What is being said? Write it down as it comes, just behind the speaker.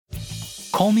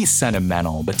Call me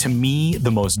sentimental, but to me,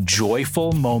 the most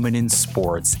joyful moment in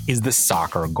sports is the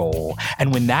soccer goal.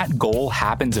 And when that goal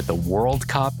happens at the World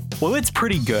Cup, well, it's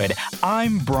pretty good.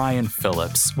 I'm Brian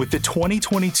Phillips. With the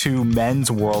 2022 Men's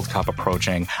World Cup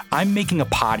approaching, I'm making a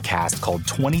podcast called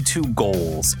 22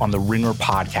 Goals on the Ringer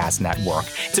Podcast Network.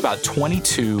 It's about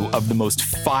 22 of the most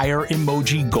fire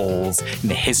emoji goals in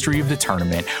the history of the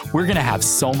tournament. We're going to have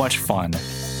so much fun.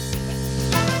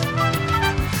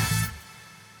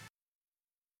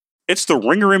 It's the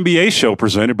Ringer NBA show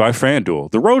presented by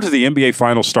FanDuel. The road to the NBA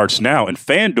Finals starts now, and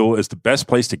FanDuel is the best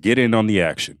place to get in on the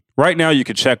action. Right now, you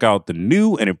can check out the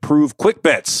new and improved Quick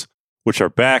Bets, which are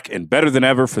back and better than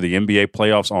ever for the NBA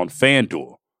playoffs on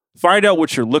FanDuel. Find out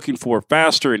what you're looking for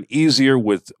faster and easier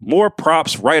with more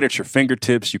props right at your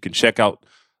fingertips. You can check out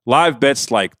live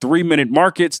bets like 3-minute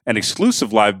markets and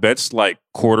exclusive live bets like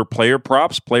quarter player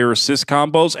props, player assist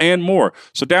combos, and more.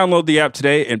 So download the app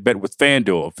today and bet with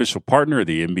FanDuel, official partner of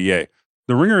the NBA.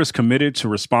 The Ringer is committed to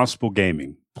responsible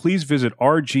gaming. Please visit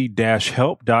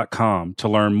rg-help.com to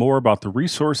learn more about the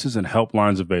resources and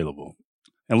helplines available.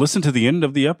 And listen to the end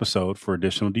of the episode for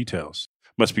additional details.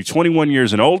 Must be 21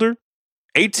 years and older,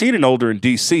 18 and older in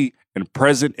D.C., and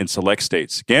present in select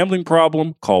states. Gambling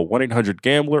problem? Call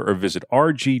 1-800-GAMBLER or visit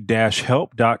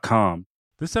rg-help.com.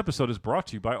 This episode is brought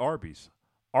to you by Arby's.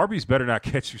 Arby's better not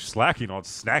catch you slacking on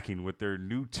snacking with their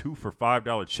new 2 for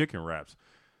 $5 chicken wraps.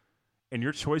 And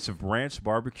your choice of ranch,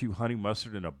 barbecue, honey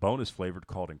mustard, and a bonus flavored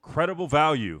called Incredible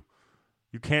Value.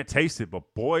 You can't taste it,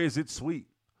 but boy, is it sweet.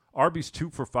 Arby's 2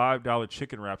 for $5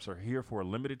 chicken wraps are here for a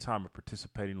limited time at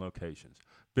participating locations.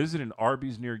 Visit an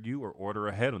Arby's near you or order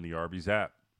ahead on the Arby's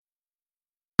app.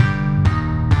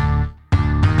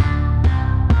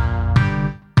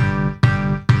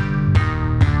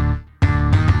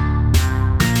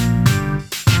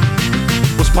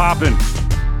 Poppin'.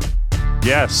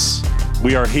 Yes,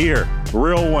 we are here.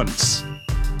 Real ones.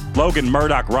 Logan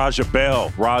Murdoch, Raja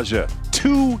Bell. Raja,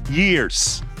 2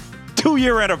 years.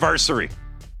 2-year anniversary.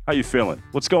 How you feeling?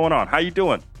 What's going on? How you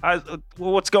doing?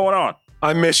 What's going on?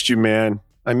 I missed you, man.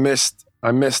 I missed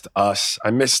us. I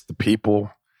missed the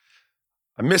people.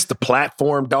 I missed the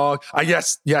platform, dog.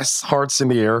 Yes, hearts in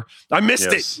the air. I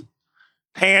missed it.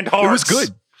 Hand hearts. It was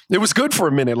good. It was good for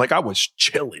a minute. Like I was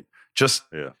chilling. Just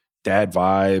dad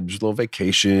vibes, little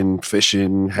vacation,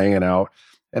 fishing, hanging out.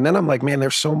 And then I'm like, man,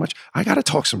 there's so much. I got to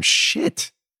talk some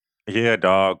shit. Yeah,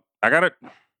 dog.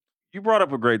 You brought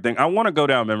up a great thing. I want to go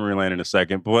down memory lane in a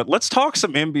second, but let's talk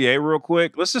some NBA real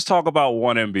quick. Let's just talk about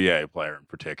one NBA player in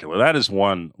particular. That is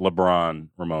one LeBron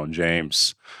Ramon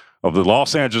James of the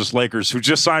Los Angeles Lakers, who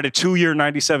just signed a 2-year,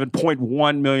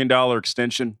 $97.1 million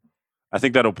extension. I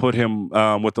think that'll put him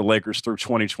with the Lakers through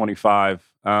 2025.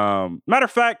 Matter of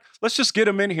fact, let's just get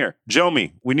him in here.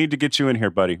 Jomi, we need to get you in here,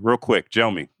 buddy, real quick.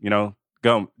 Jomi,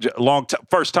 go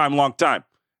first time, long time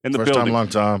in the building.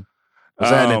 First time,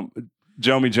 long time.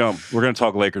 Jomi, we're going to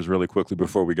talk Lakers really quickly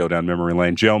before we go down memory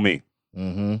lane. Jomi,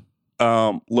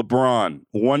 LeBron,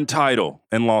 one title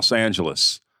in Los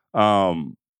Angeles,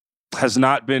 has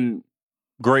not been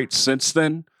great since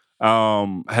then.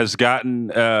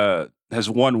 Has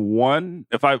won one,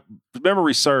 if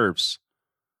memory serves,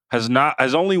 has not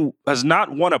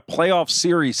won a playoff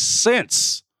series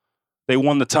since they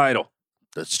won the title.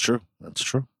 That's true.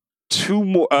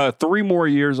 3 more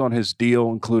years on his deal,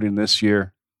 including this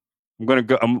year. I'm gonna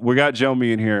go. We got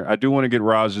Jomi in here. I do want to get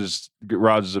Raja's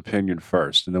opinion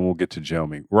first, and then we'll get to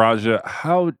Jomi. Raja,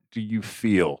 how do you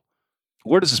feel?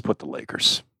 Where does this put the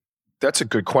Lakers? That's a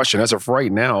good question. As of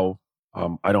right now,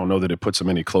 I don't know that it puts them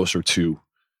any closer to.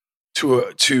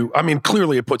 I mean,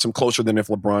 clearly it puts them closer than if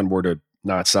LeBron were to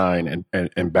not sign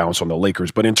and bounce on the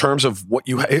Lakers. But in terms of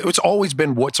it's always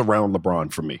been what's around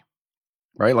LeBron for me,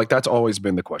 right? Like that's always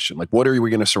been the question. Like, what are we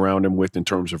going to surround him with in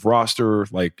terms of roster,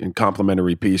 like in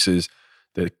complementary pieces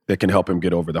that can help him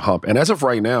get over the hump? And as of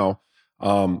right now,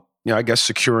 I guess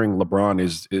securing LeBron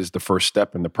is the first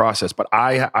step in the process. But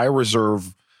I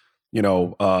reserve,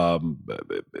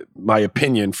 my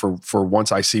opinion for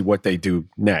once I see what they do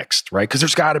next, right? Because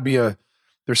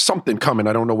there's something coming.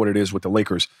 I don't know what it is with the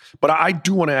Lakers. But I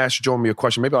do want to ask Jomi a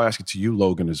question. Maybe I'll ask it to you,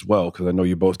 Logan, as well, because I know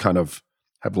you both kind of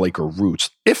have Laker roots.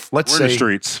 If, let's say... We're in the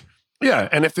streets. Yeah,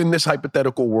 and if in this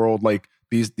hypothetical world, like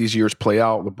these years play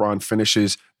out, LeBron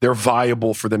finishes, they're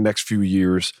viable for the next few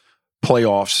years,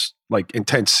 playoffs, like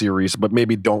intense series, but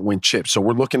maybe don't win chips. So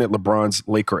we're looking at LeBron's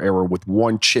Laker era with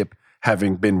one chip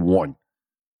having been won.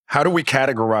 How do we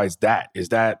categorize that? Is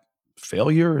that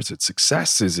failure? Is it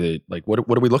success? Is it like what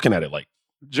are we looking at it like?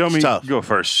 Jomi, go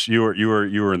first. You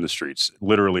were in the streets,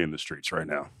 literally in the streets right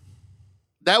now.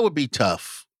 That would be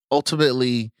tough.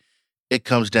 Ultimately, it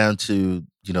comes down to,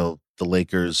 the the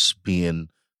Lakers being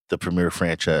the premier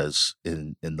franchise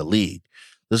in the league.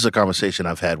 This is a conversation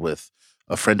I've had with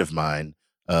a friend of mine,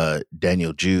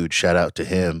 Daniel Jude. Shout out to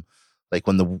him. Like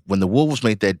when the Wolves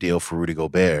made that deal for Rudy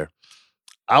Gobert,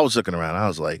 I was looking around. I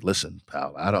was like, listen,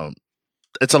 pal,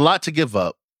 it's a lot to give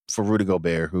up for Rudy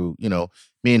Gobert, who,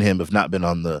 me and him have not been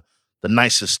on the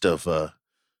nicest of,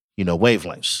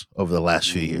 wavelengths over the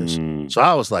last few years. So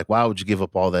I was like, why would you give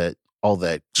up all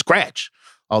that scratch,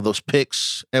 all those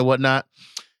picks and whatnot?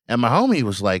 And my homie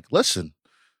was like, listen,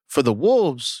 for the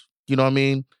Wolves, you know what I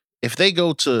mean? If they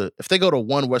go to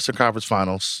one Western Conference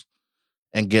Finals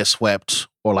and get swept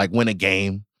or like win a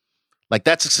game, like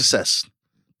that's a success.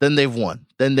 Then they've won.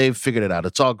 Then they've figured it out.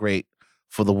 It's all great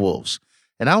for the Wolves.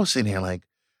 And I was sitting here like,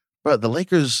 bro, the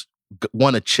Lakers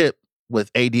won a chip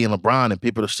with AD and LeBron, and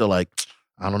people are still like,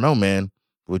 I don't know, man.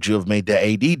 Would you have made that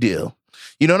AD deal?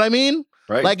 You know what I mean?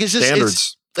 Right. Like it's just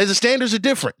standards. The standards are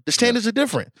different. The standards are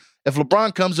different. If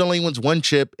LeBron comes and only wins one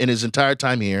chip in his entire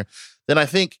time here, then I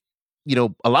think,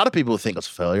 a lot of people would think it's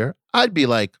a failure. I'd be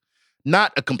like,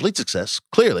 not a complete success,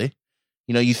 clearly.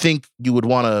 You think you would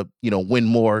want to, win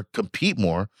more, compete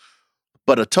more,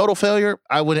 but a total failure,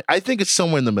 I think it's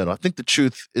somewhere in the middle. I think the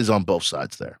truth is on both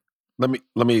sides there. Let me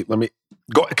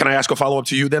go. Can I ask a follow-up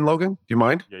to you then, Logan? Do you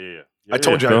mind? Yeah. I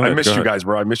told you I missed you guys,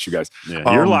 bro. I missed you guys.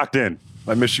 Yeah, you're locked in.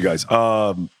 I missed you guys.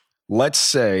 Let's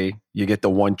say you get the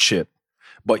one chip,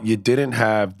 but you didn't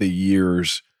have the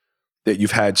years that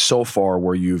you've had so far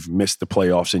where you've missed the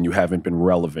playoffs and you haven't been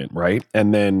relevant, right?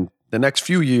 And then the next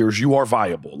few years you are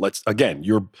viable.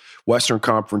 Your Western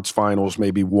Conference Finals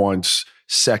maybe once,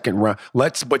 second round.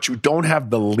 But you don't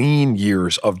have the lean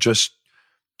years of just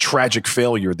tragic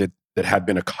failure that have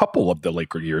been a couple of the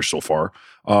Laker years so far.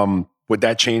 Would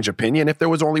that change opinion if there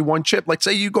was only one chip? Let's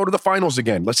say you go to the finals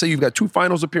again. Let's say you've got 2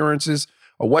 finals appearances,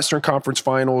 a Western Conference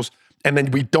Finals, and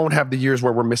then we don't have the years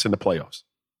where we're missing the playoffs.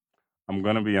 I'm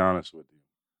going to be honest with you.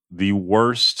 The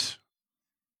worst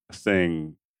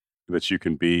thing that you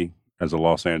can be as a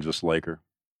Los Angeles Laker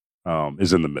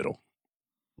is in the middle.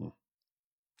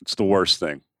 It's the worst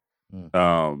thing.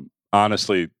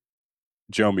 Honestly,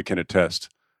 Jomi can attest.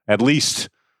 At least,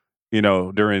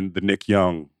 during the Nick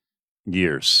Young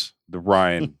years, the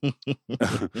Ryan,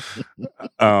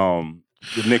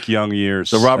 the Nick Young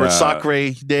years, the Robert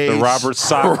Sacre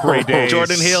days,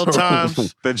 Jordan Hill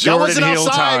times, the Jordan Hill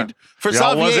time. For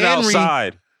Y'all Xavier wasn't Henry.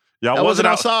 outside. Y'all wasn't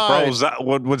outside.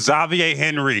 Bro, when Xavier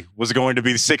Henry was going to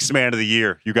be the 6th man of the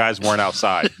year, you guys weren't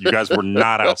outside. You guys were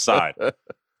not outside.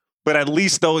 But at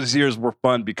least those years were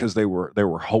fun because they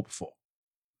were hopeful.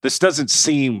 This doesn't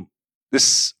seem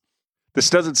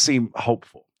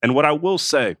hopeful. And what I will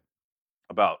say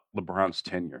about LeBron's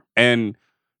tenure, and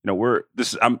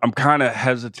I'm kind of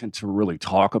hesitant to really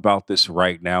talk about this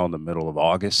right now in the middle of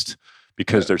August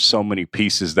because there's so many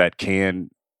pieces that can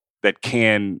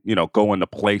go into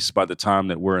place by the time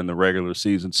that we're in the regular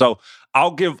season. So I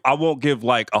won't give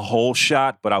like a whole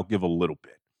shot, but I'll give a little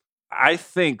bit. I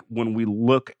think when we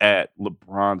look at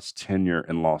LeBron's tenure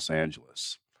in Los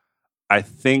Angeles, I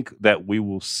think that we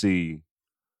will see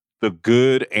the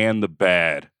good and the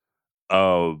bad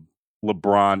of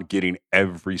LeBron getting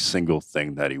every single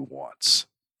thing that he wants.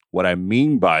 What I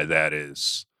mean by that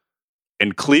is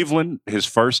in Cleveland, his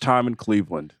first time in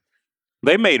Cleveland,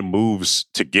 they made moves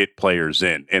to get players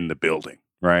in the building,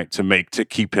 right? To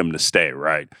keep him to stay,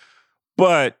 right?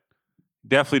 But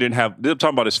definitely didn't have, they're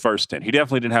talking about his first stint. He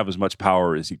definitely didn't have as much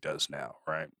power as he does now,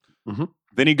 right? Mm-hmm.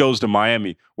 Then he goes to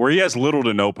Miami, where he has little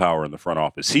to no power in the front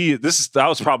office. That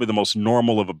was probably the most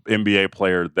normal of an NBA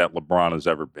player that LeBron has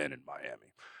ever been in Miami.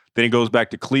 Then he goes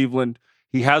back to Cleveland.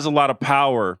 He has a lot of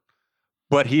power,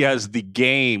 but he has the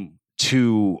game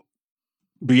to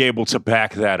be able to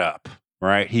back that up,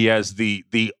 right? He has the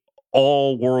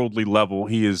all-worldly level.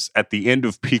 He is at the end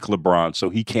of peak LeBron, so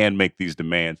he can make these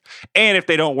demands. And if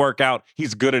they don't work out,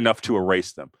 he's good enough to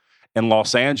erase them. In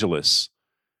Los Angeles,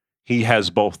 he has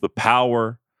both the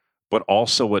power, but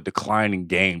also a declining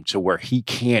game to where he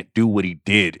can't do what he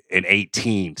did in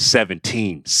 18,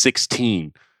 17,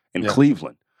 16 in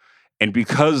Cleveland. And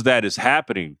because that is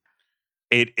happening,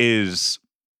 it is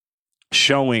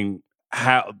showing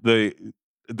how the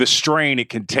strain it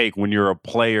can take when you're a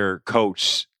player,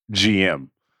 coach, GM.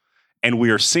 And we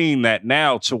are seeing that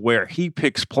now to where he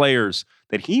picks players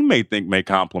that he may think may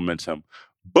complement him,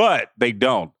 but they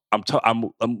don't.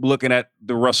 I'm looking at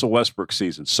the Russell Westbrook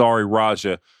season. Sorry,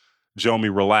 Raja,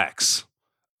 Jomi, relax.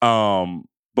 But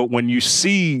when you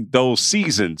see those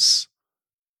seasons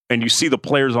and you see the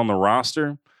players on the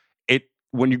roster,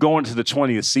 when you go into the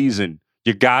 20th season,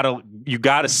 you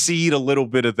gotta seed a little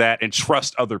bit of that and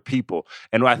trust other people.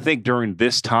 And I think during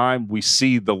this time, we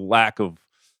see the lack of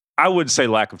I wouldn't say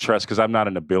lack of trust because I'm not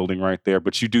in the building right there,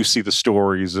 but you do see the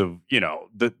stories of,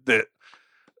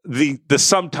 the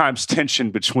sometimes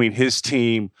tension between his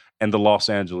team and the Los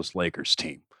Angeles Lakers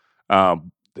team.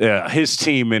 His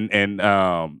team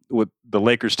and with the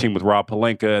Lakers team with Rob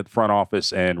Pelinka at the front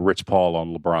office and Rich Paul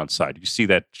on LeBron's side. You see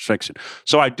that friction.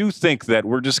 So I do think that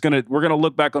we're gonna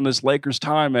look back on this Lakers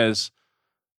time as,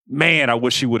 man, I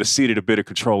wish he would have ceded a bit of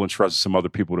control and trusted some other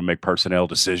people to make personnel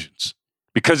decisions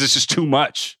because it's just too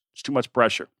much. It's too much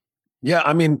pressure. Yeah,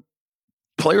 I mean,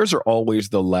 players are always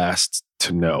the last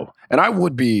to know. And I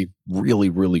would be really,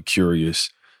 really curious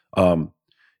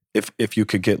if you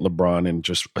could get LeBron in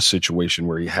just a situation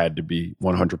where he had to be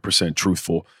 100%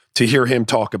 truthful, to hear him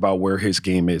talk about where his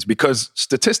game is. Because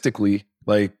statistically,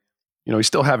 he's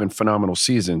still having phenomenal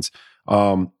seasons.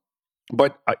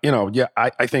 But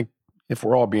I think if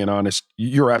we're all being honest,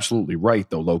 you're absolutely right,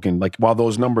 though, Logan. Like, while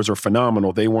those numbers are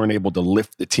phenomenal, they weren't able to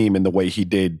lift the team in the way he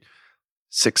did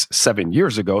 6-7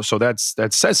 years ago. So that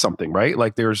says something, right?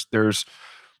 Like, there's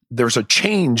a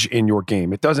change in your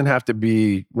game. It doesn't have to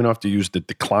be, we don't have to use the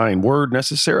decline word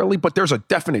necessarily, but there's a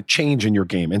definite change in your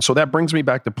game. And so that brings me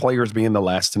back to players being the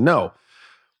last to know.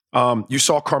 You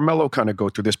saw Carmelo kind of go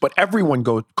through this, but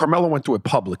Carmelo went through it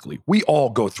publicly. We all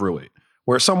go through it,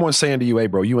 where someone's saying to you, hey,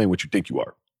 bro, you ain't what you think you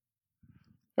are.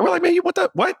 And we're like, man,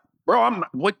 what? Bro, I'm not,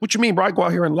 what you mean, bro? I go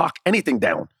out here and lock anything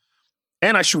down.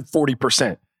 And I shoot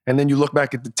 40%. And then you look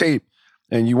back at the tape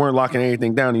and you weren't locking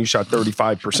anything down and you shot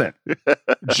 35%.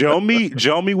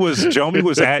 Jomi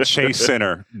was at Chase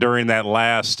Center during that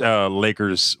last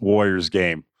Lakers-Warriors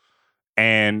game.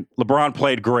 And LeBron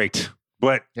played great.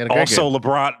 But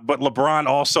LeBron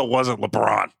also wasn't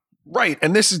LeBron. Right.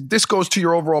 And this goes to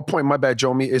your overall point, my bad,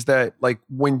 Jomi, is that, like,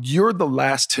 when you're the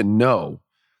last to know,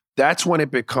 that's when it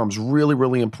becomes really,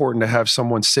 really important to have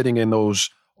someone sitting in those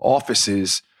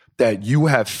offices that you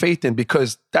have faith in,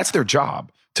 because that's their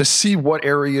job, to see what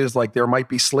areas like there might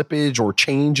be slippage or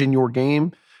change in your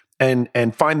game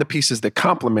and find the pieces that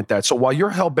complement that. So while you're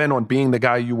hell-bent on being the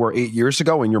guy you were 8 years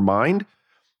ago in your mind,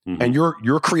 and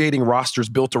you're creating rosters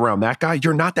built around that guy,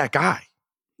 you're not that guy.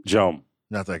 Joe.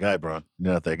 Not that guy, bro.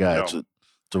 You're not that guy. That's what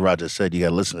Roger said. You got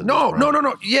to listen to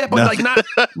No. Yeah, but like not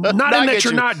in that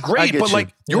you're not great, but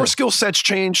like your skill sets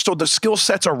change. So the skill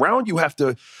sets around you have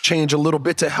to change a little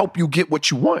bit to help you get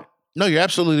what you want. No, you're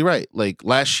absolutely right. Like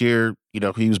last year, he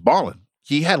was balling.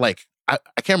 He had I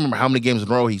can't remember how many games in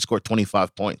a row he scored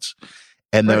 25 points.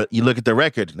 And you look at their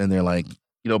record and they're like,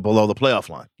 below the playoff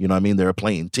line. You know what I mean? They're a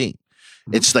playing team.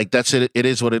 Mm-hmm. It's like, that's it. It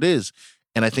is what it is.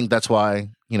 And I think that's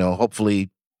why, hopefully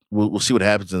we'll see what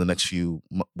happens in the next few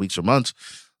weeks or months.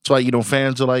 That's why,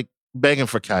 fans are like begging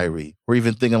for Kyrie, or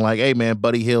even thinking like, hey man,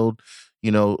 Buddy Hield,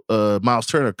 Miles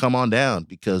Turner, come on down.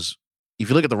 Because if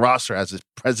you look at the roster as it's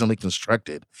presently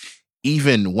constructed,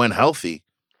 even when healthy,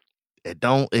 it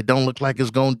don't look like it's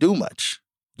going to do much.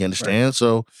 You understand? Right.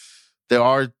 So there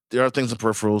are things in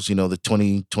peripherals, the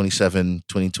 2027,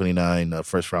 2029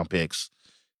 first round picks.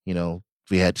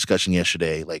 We had discussion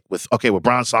yesterday, like with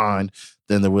Bron signed,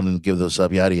 then they're willing to give those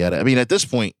up, yada yada. I mean, at this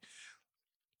point,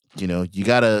 you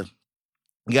gotta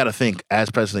think as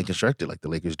presently constructed, like the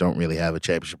Lakers don't really have a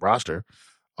championship roster.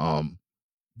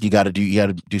 You gotta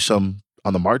do some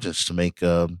on the margins to make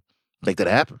that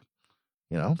happen.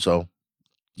 So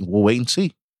we'll wait and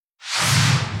see.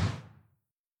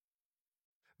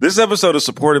 This episode is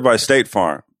supported by State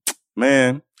Farm.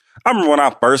 Man, I remember when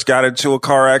I first got into a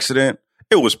car accident,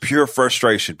 it was pure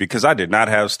frustration because I did not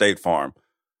have State Farm.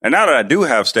 And now that I do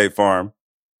have State Farm,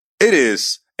 it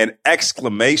is an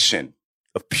exclamation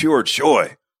of pure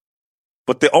joy.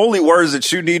 But the only words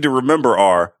that you need to remember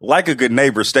are, like a good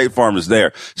neighbor, State Farm is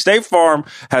there. State Farm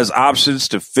has options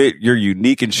to fit your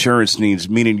unique insurance needs,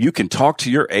 meaning you can talk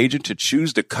to your agent to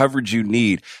choose the coverage you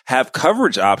need, have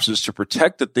coverage options to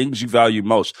protect the things you value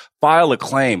most, file a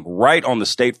claim right on the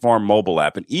State Farm mobile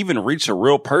app, and even reach a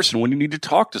real person when you need to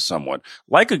talk to someone.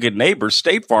 Like a good neighbor,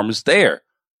 State Farm is there.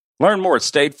 Learn more at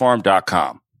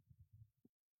statefarm.com.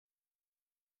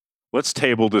 Let's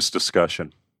table this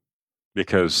discussion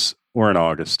because we're in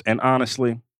August, and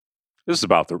honestly, this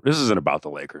isn't about the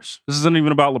Lakers. This isn't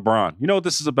even about LeBron. You know what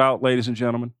this is about, ladies and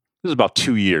gentlemen? This is about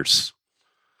 2 years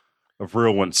of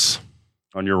real ones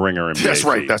on your Ringer NBA. That's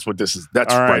right. feed. That's what this is.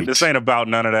 That's all right. This ain't about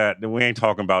none of that. We ain't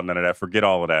talking about none of that. Forget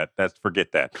all of that.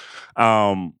 Forget that.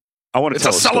 I want to tell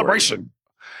a celebration.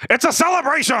 It's a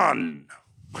celebration.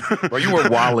 Bro, you were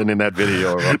wilding in that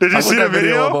video. Bro. Did you see that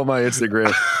video up on my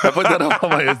Instagram? I put that up on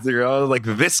my Instagram. I was like,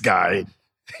 this guy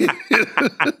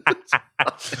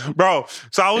Bro,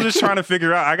 so I was just trying to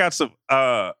figure out. I got some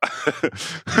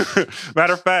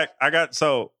matter of fact, I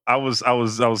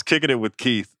was kicking it with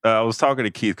Keith. I was talking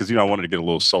to Keith because I wanted to get a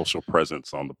little social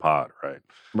presence on the pod, right?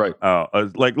 Right.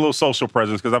 Like a little social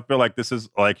presence because I feel like this is,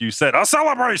 like you said, a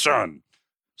celebration.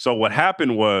 So what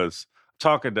happened was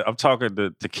I'm talking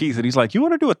to Keith, and he's like, "You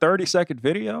want to do a 30-second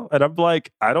video?" And I'm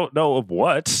like, "I don't know of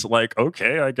what." Like,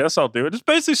 okay, I guess I'll do it. Just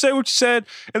basically say what you said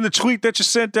in the tweet that you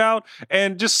sent out,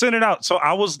 and just send it out. So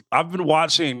I've been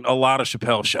watching a lot of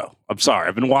Chappelle Show. I'm sorry,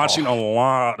 I've been watching a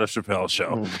lot of Chappelle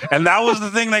Show, and that was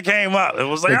the thing that came up. It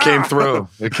was like it came through.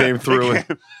 It came through.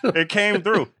 It came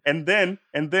through, and then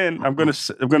I'm gonna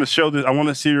show this. I want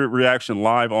to see your reaction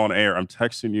live on air. I'm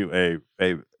texting you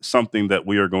a something that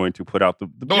we are going to put out. The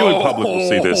viewing public will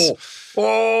see this.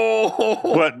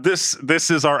 But this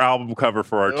is our album cover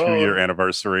for our 2-year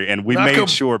anniversary, and we made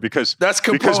sure because that's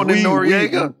Capone and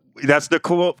Noriega. That's the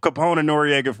Capone and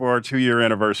Noriega for our 2-year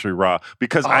anniversry, Raw.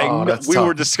 Because we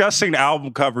were discussing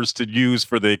album covers to use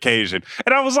for the occasion,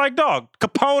 and I was like, "Dog,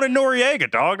 Capone and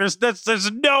Noriega, dog.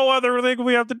 There's no other thing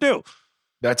we have to do."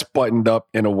 That's buttoned up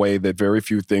in a way that very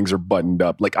few things are buttoned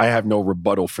up. Like I have no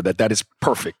rebuttal for that. That is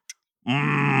perfect.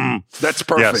 That's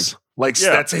perfect. Yes. Like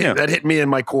that hit me in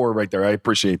my core right there. I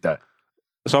appreciate that.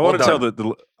 So I want to tell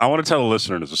the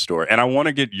listeners a story, and I want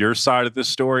to get your side of this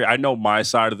story. I know my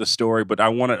side of the story, but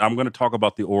I'm going to talk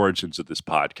about the origins of this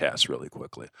podcast really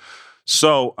quickly.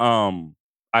 So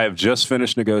I have just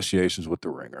finished negotiations with the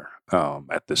Ringer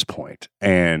at this point,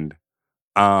 and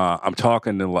I'm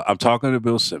talking to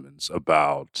Bill Simmons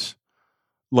about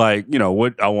like,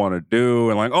 what I want to do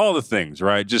and like all the things,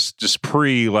 right? Just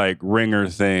pre like Ringer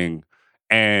thing.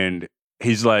 And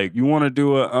he's like, "You want to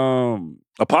do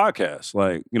a podcast,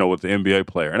 like, with the NBA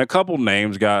player?" And a couple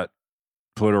names got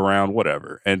put around,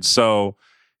 whatever. And so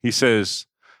he says,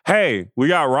 "Hey, we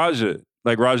got Raja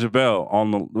Bell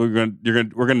on the,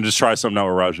 we're gonna just try something out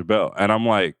with Raja Bell." And I'm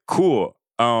like, "Cool.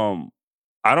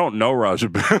 I don't know Raja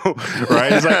Bell,"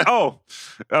 right? He's like,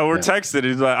 we're texting.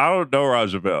 He's like, "I don't know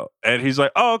Raja Bell." And he's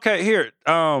like, "Oh, okay, here's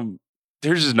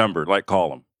his number. Like,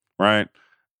 call him," right?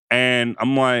 And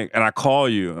I'm like, and I call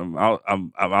you.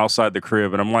 I'm outside the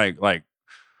crib, and I'm like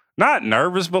not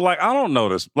nervous, but like I don't know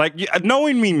this. Like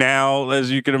knowing me now, as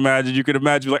you can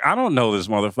imagine, like I don't know this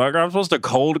motherfucker. I'm supposed to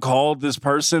cold call this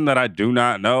person that I do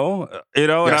not know, Yes.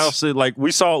 And I also like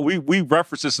we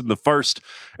referenced this in the first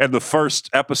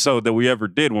episode that we ever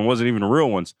did when it wasn't even real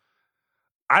ones.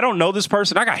 I don't know this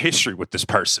person. I got history with this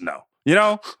person though.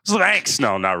 Thanks.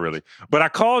 No, not really. But I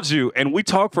called you and we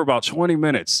talked for about 20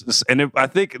 minutes. And I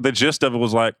think the gist of it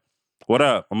was like, "What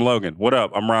up? I'm Logan. What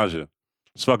up? I'm Raja.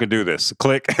 Let's fucking do this."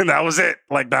 Click. And that was it.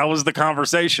 Like that was the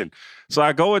conversation. So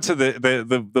I go into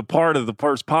the part of the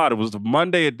first pod. It was the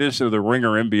Monday edition of the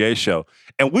Ringer NBA show.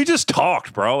 And we just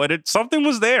talked, bro. And something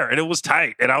was there and it was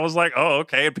tight. And I was like, "Oh,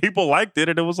 okay." And people liked it.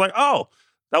 And it was like, "Oh,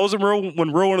 that was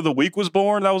when Real One of the Week was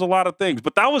born." That was a lot of things.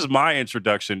 But that was my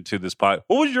introduction to this pod.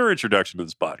 What was your introduction to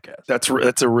this podcast?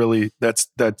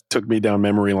 That took me down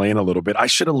memory lane a little bit. I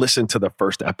should have listened to the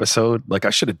first episode. Like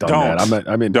I should have done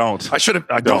that. Don't. I should have.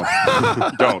 I don't.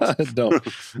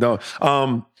 Don't.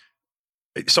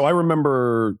 So I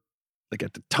remember, like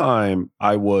at the time,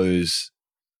 I was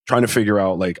trying to figure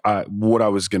out like what I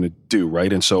was going to do,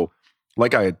 right? And so,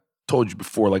 like I had told you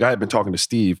before, like I had been talking to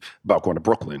Steve about going to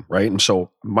Brooklyn, right? And so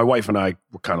my wife and I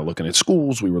were kind of looking at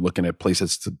schools. We were looking at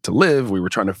places to live. We were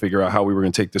trying to figure out how we were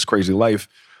going to take this crazy life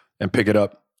and pick it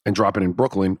up and drop it in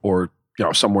Brooklyn or,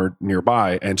 somewhere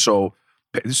nearby. And so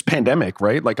this pandemic,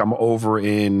 right? Like I'm over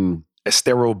in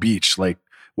Estero Beach, like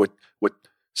with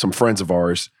some friends of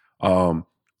ours. And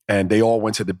they all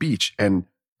went to the beach and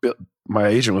my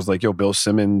agent was like, "Yo, Bill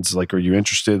Simmons, like, are you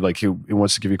interested? Like he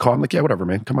wants to give you a call." I'm like, "Yeah, whatever,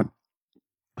 man. Come on."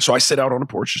 So I sit out on the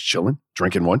porch, just chilling,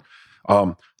 drinking one,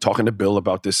 talking to Bill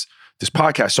about this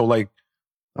podcast. So like,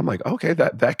 I'm like, okay,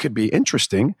 that could be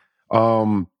interesting.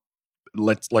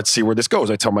 Let's see where this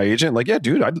goes. I tell my agent, like, "Yeah,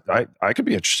 dude, I could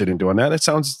be interested in doing that. That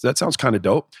sounds kind of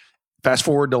dope." Fast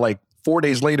forward to like 4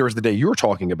 days later is the day you're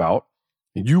talking about.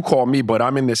 You call me, but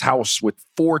I'm in this house with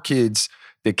 4 kids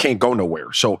that can't go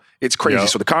nowhere. So it's crazy. Yep.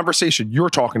 So the conversation you're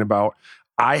talking about,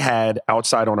 I had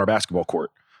outside on our basketball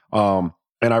court. And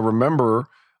I remember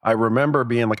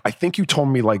being like, I think you told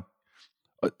me like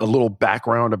a little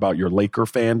background about your Laker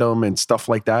fandom and stuff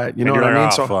like that. You know what I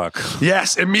mean? So fuck.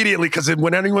 Yes, immediately. Because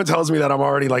when anyone tells me that, I'm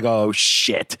already like, oh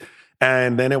shit.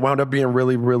 And then it wound up being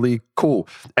really, really cool.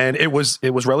 And it was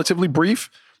relatively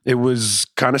brief. It was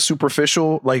kind of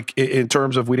superficial, like in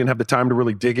terms of we didn't have the time to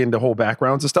really dig into whole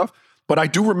backgrounds and stuff. But I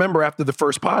do remember after the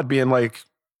first pod being like,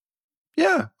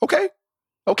 "Yeah, okay.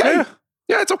 Yeah,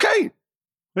 it's okay.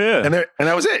 Yeah. And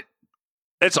that was it.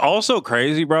 It's also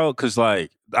crazy, bro, because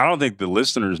like I don't think the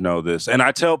listeners know this, and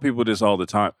I tell people this all the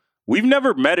time. We've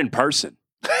never met in person.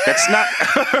 That's not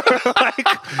like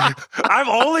I've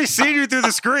only seen you through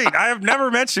the screen. I have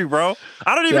never met you, bro.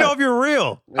 I don't even know if you're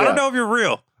real. I don't know if you're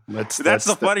real. That's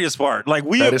the funniest part. Like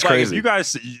that is crazy. You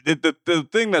guys, the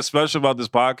thing that's special about this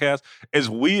podcast is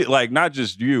we like not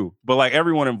just you, but like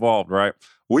everyone involved, right?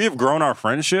 We have grown our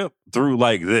friendship through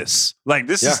like this. Like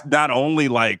this is not only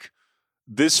like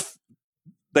this.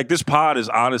 Like this pod is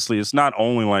honestly, it's not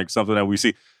only like something that we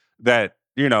see that,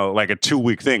 you know, like a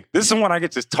 2-week thing. This is when I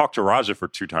get to talk to Raja for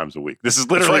 2 times a week. This is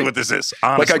literally what this is.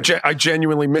 Honestly. Like I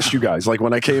genuinely miss you guys. Like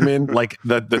when I came in, like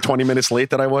the 20 minutes late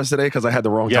that I was today because I had the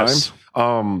wrong time.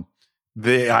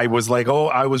 I was like,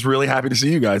 I was really happy to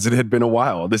see you guys. It had been a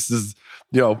while. This is,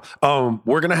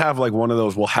 we're gonna have like one of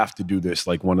those. We'll have to do this,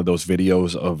 like one of those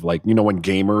videos of like, you know, when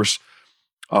gamers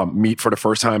meet for the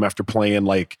first time after playing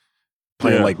like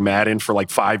Madden for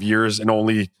like 5 years and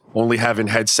only having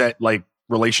headset like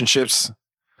relationships.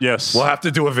 Yes. We'll have to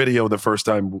do a video the first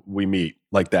time we meet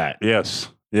like that. Yes.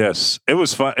 It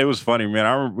was fun. It was funny, man.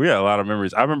 I remember we had a lot of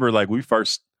memories. I remember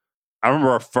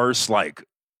our first like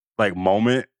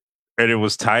moment, and it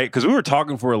was tight because we were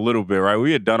talking for a little bit, right?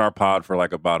 We had done our pod for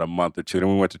like about a month or two, then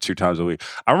we went to 2 times a week.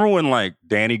 I remember when like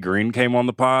Danny Green came on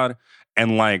the pod.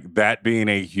 And like that being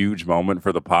a huge moment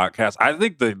for the podcast. I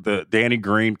think the Danny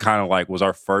Green kind of like was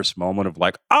our first moment of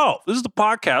like, oh, this is the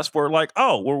podcast where like,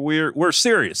 oh, we're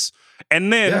serious.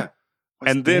 And then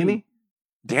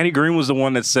Danny Green was the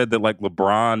one that said that like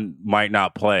LeBron might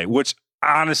not play, which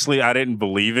honestly I didn't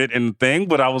believe it in the thing,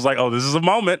 but I was like, oh, this is a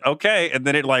moment, okay. And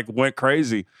then it like went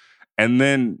crazy, and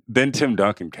then Tim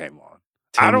Duncan came on.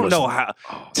 I don't know how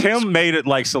Tim made it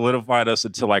like solidified us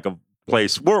into like a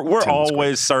place. We're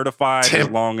always certified as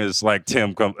long as like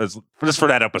Tim comes just for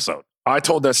that episode. I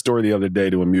told that story the other day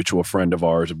to a mutual friend of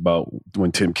ours about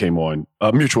when Tim came on,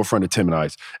 a mutual friend of Tim and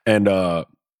I's, and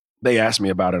they asked me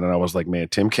about it, and I was like, man,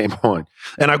 Tim came on.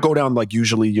 And I go down, like,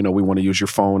 usually, you know, we want to use your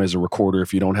phone as a recorder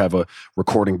if you don't have a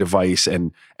recording device,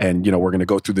 and you know, we're going to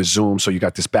go through the Zoom, so you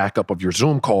got this backup of your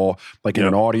Zoom call, like in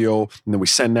an audio, and then we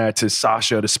send that to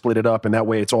Sasha to split it up, and that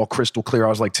way it's all crystal clear. I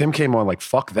was like, Tim came on, like,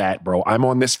 fuck that, bro. I'm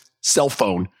on this cell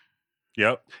phone.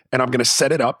 Yep. And I'm going to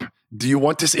set it up. Do you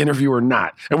want this interview or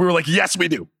not? And we were like, yes, we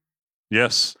do.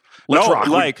 Yes. Let's rock.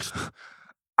 Like,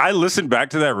 I listened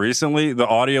back to that recently. The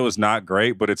audio is not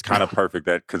great, but it's kind of perfect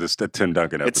that because it's the Tim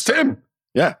Duncan episode. It's Tim.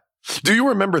 Yeah. Do you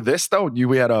remember this though?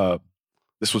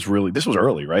 This was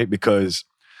early, right? Because,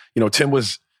 you know, Tim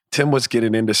was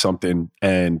getting into something,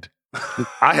 and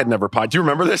I had never pod. Do you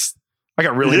remember this? I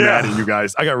got really mad at you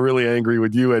guys. I got really angry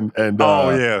with you and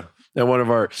and one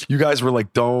of you guys were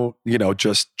like, don't, you know,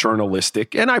 just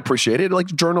journalistic. And I appreciate it. Like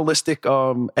journalistic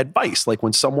advice. Like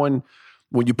when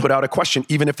you put out a question,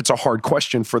 even if it's a hard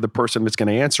question for the person that's going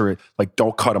to answer it, like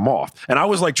don't cut him off. And I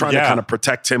was like trying to kind of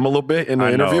protect him a little bit in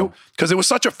the interview because it was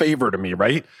such a favor to me.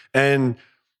 Right. And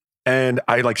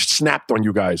I like snapped on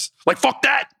you guys like, fuck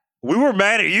that. We were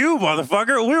mad at you,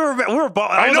 motherfucker. We were.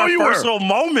 I know you were. Personal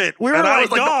moment. We were like,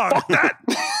 dog. Fuck that.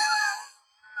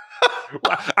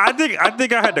 I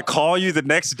think I had to call you the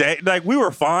next day. Like we were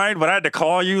fine, but I had to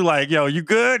call you. Like, yo, you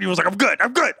good? He was like, I'm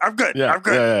good.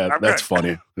 Yeah, that's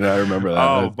funny. Yeah, I remember that.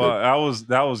 Oh, but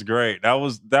that was great.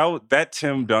 That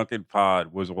Tim Duncan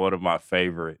pod was one of my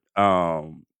favorite.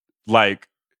 Like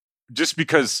just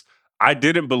because I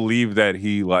didn't believe that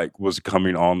he like was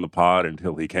coming on the pod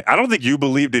until he came. I don't think you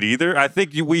believed it either. I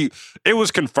think it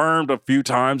was confirmed a few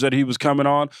times that he was coming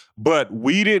on, but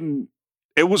we didn't.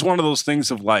 It was one of those things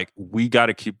of like, we got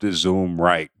to keep the Zoom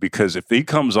right, because if he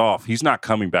comes off, he's not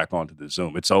coming back onto the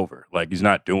Zoom. It's over. Like he's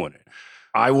not doing it.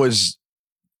 I was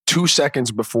 2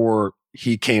 seconds before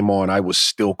he came on, I was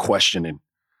still questioning,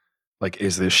 like,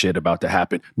 is this shit about to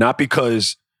happen? Not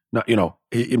because, you know,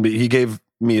 he gave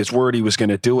me his word he was going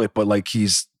to do it, but like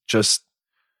he's just,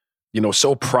 you know,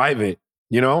 so private,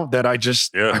 you know, that I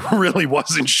really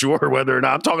wasn't sure whether or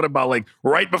not. I'm talking about like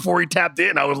right before he tapped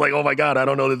in, I was like, oh my God, I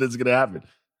don't know that this is going to happen.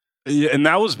 Yeah, and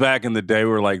that was back in the day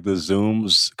where like the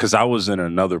Zooms, because I was in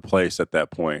another place at that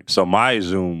point. So my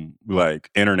Zoom like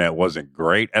internet wasn't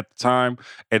great at the time.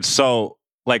 And so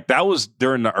like that was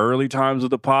during the early times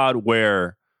of the pod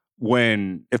where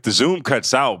if the Zoom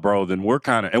cuts out, bro, then we're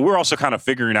also kind of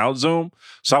figuring out Zoom.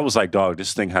 So I was like, dog,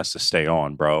 this thing has to stay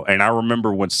on, bro. And I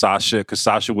remember when because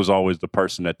Sasha was always the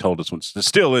person that told us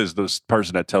still is the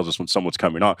person that tells us when someone's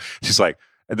coming on. She's like,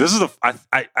 I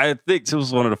think this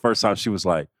was one of the first times she was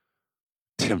like,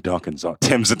 Tim Duncan's on.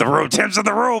 Tim's in the room.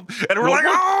 And we're like,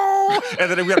 oh!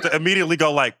 And then we have to immediately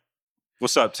go like,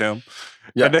 what's up, Tim?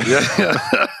 Yeah.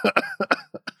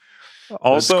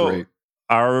 Also, great.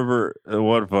 I remember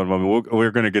what a fun moment.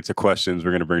 We're going to get to questions.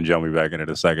 We're going to bring Jelmy back in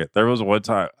a second. There was one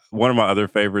time, one of my other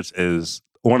favorites is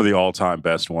one of the all-time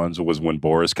best ones was when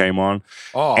Boris came on.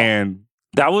 Oh, And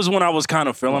that was when I was kind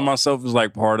of feeling myself as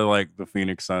like part of like the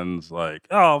Phoenix Suns. Like,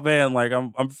 oh man, like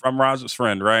I'm Raja's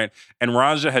friend, right? And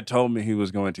Raja had told me he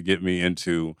was going to get me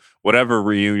into whatever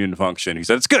reunion function. He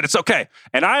said it's good, it's okay.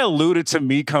 And I alluded to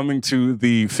me coming to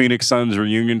the Phoenix Suns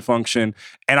reunion function,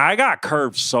 and I got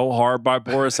curved so hard by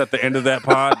Boris at the end of that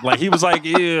pod. Like he was like,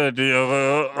 yeah,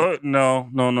 no,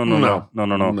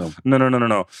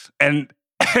 and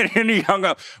and he hung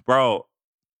up, bro.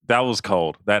 That was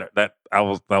cold. That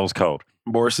was cold.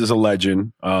 Boris is a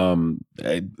legend, and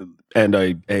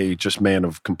a just man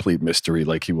of complete mystery.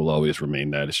 Like he will always remain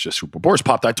that. It's just super. Boris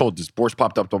popped. I told this. Boris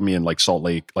popped up on me in like Salt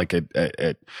Lake. Like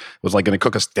it was like going to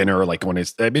cook us dinner. Like when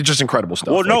it's just incredible stuff.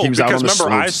 Well, like, no, he was because out on the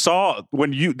remember I slopes. saw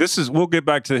when you. This is. We'll get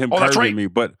back to him that's curving right. me,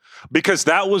 but because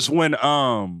that was when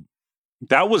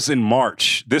that was in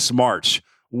March. This March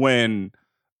when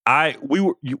I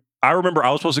remember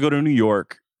I was supposed to go to New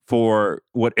York for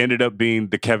what ended up being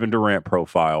the Kevin Durant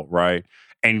profile, right?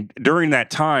 And during that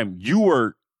time, you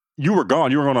were gone.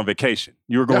 You were going on vacation.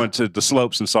 You were going to the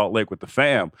slopes in Salt Lake with the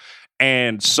fam.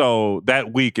 And so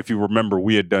that week, if you remember,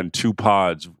 we had done 2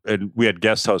 pods and we had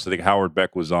guest hosts. I think Howard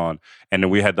Beck was on. And then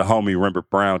we had the homie Rembert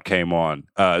Brown came on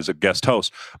as a guest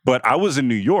host. But I was in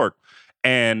New York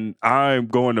and I'm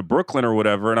going to Brooklyn or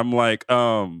whatever. And I'm like,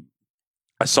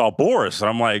 I saw Boris and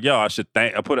I'm like, yo, I should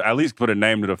at least put a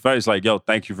name to the face. Like, yo,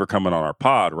 thank you for coming on our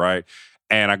pod, right?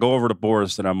 And I go over to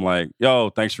Boris and I'm like,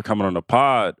 yo, thanks for coming on the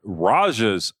pod.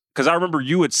 Raja's, because I remember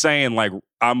you had saying like,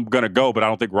 I'm gonna go, but I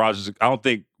don't think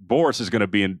Boris is gonna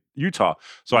be in Utah.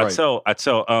 So right.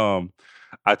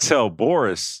 I tell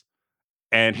Boris,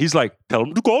 and he's like, tell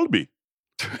him to call me.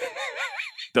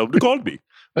 Tell him to call me.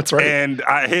 That's right. And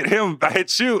I hit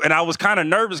you, and I was kind of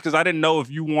nervous because I didn't know if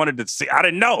you wanted to see. I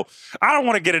didn't know. I don't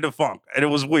want to get into funk, and it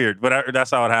was weird, but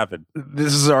that's how it happened.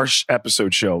 This is our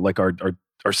episode show, like our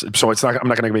so it's not. I'm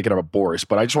not going to make it about Boris,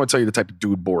 but I just want to tell you the type of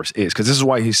dude Boris is because this is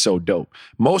why he's so dope.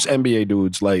 Most NBA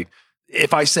dudes, like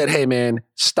if I said, "Hey man,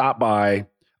 stop by,"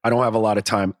 I don't have a lot of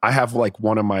time. I have like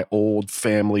one of my old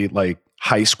family, like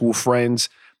high school friends,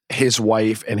 his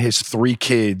wife and his 3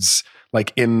 kids,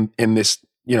 like in this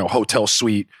hotel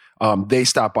suite. They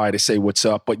stop by to say what's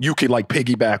up, but you could like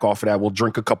piggyback off of that. We'll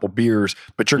drink a couple beers,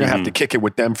 but you're gonna have to kick it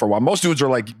with them for a while. Most dudes are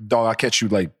like, dog, I'll catch you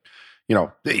like,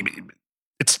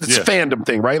 it's a fandom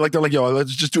thing, right? Like they're like, yo,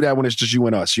 let's just do that when it's just you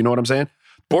and us. You know what I'm saying?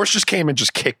 Boris just came and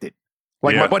just kicked it.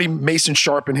 Like my buddy Mason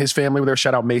Sharp and his family were there.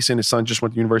 Shout out Mason. His son just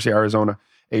went to the University of Arizona,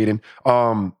 Aiden.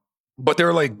 But they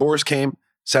were like, Boris came,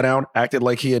 sat down, acted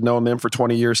like he had known them for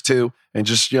 20 years too, and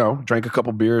just, drank a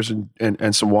couple beers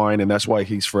and some wine. And that's why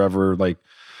he's forever like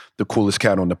the coolest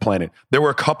cat on the planet. There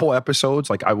were a couple episodes,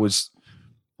 that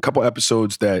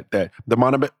the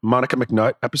Monica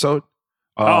McNutt episode.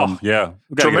 Oh, yeah.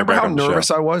 Do you remember how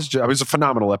nervous I was? It was a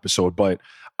phenomenal episode, but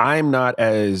I'm not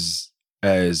as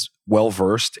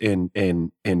well-versed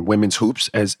in women's hoops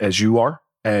as you are.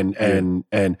 And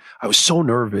I was so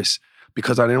nervous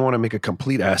because I didn't want to make a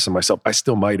complete ass of myself. I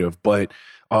still might have, but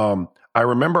I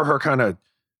remember her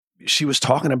she was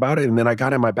talking about it, and then I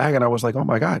got in my bag and I was like, oh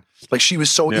my God. Like she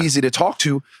was so easy to talk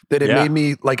to that it made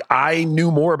me like I knew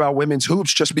more about women's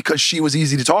hoops just because she was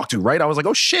easy to talk to, right? I was like,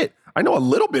 oh shit, I know a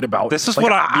little bit about this. Is like,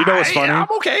 what you know what's funny?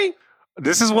 I'm okay.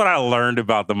 This is what I learned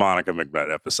about the Monica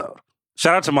McNutt episode.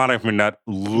 Shout out to Monica McNutt.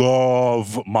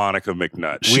 Love Monica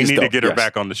McNutt. We need to get her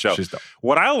back on the show.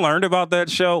 What I learned about that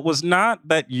show was not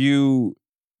that you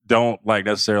don't like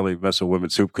necessarily mess with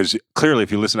women's hoop, because clearly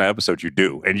if you listen to episodes, you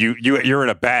do. And you're in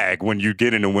a bag when you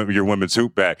get into your women's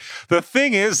hoop bag. The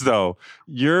thing is though,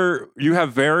 you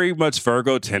have very much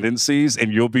Virgo tendencies,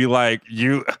 and you'll be like,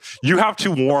 you have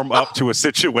to warm up to a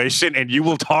situation and you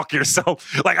will talk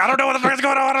yourself like, I don't know what the fuck is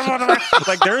going on.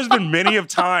 Like there's been many of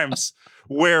times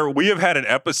where we have had an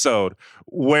episode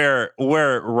where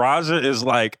Raja is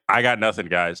like, I got nothing,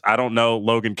 guys. I don't know.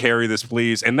 Logan, carry this,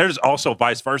 please. And there's also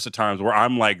vice versa times where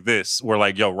I'm like this. We're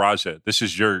like, yo, Raja, this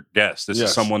is your guest. This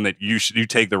is someone that you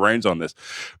take the reins on this.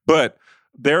 But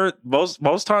there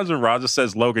most times when Raja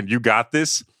says, Logan, you got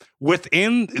this,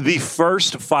 within the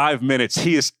first 5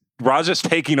 minutes, Raja's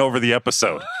taking over the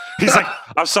episode. He's like,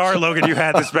 I'm sorry, Logan, you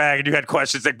had this bag and you had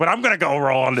questions, but I'm going to go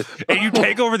roll on it. And you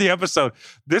take over the episode.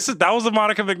 That was the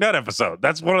Monica McNutt episode.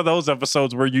 That's one of those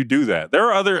episodes where you do that. There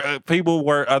are other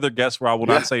other guests where I will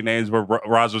not say names, where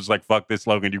Raja's like, fuck this,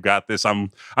 Logan, you got this. I'm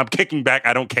kicking back.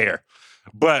 I don't care.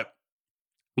 But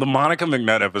the Monica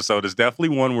McNutt episode is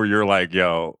definitely one where you're like,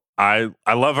 yo,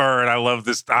 I love her and I love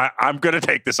this. I'm going to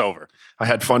take this over. I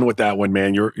had fun with that one,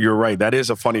 man. You're right. That is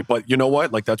a funny, but you know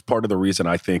what? Like that's part of the reason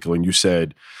I think when you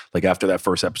said like after that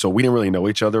first episode, we didn't really know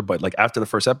each other, but like after the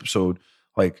first episode,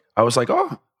 like I was like,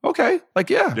 oh, okay. Like,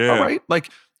 yeah. All right. Like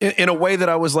in a way that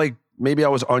I was like, maybe I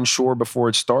was unsure before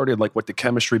it started, like with the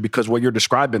chemistry, because what you're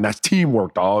describing, that's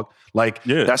teamwork, dog. Like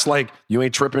that's like, you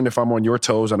ain't tripping if I'm on your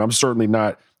toes and I'm certainly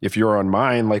not if you're on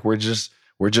mine. Like we're just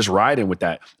riding with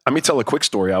that. Let me tell a quick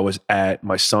story. I was at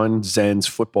my son Zen's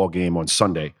football game on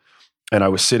Sunday. And I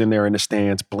was sitting there in the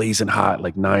stands, blazing hot,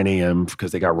 like 9 a.m.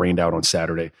 because they got rained out on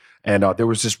Saturday. And there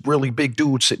was this really big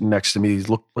dude sitting next to me. He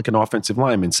looked like an offensive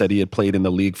lineman, said he had played in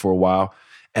the league for a while.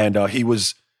 And he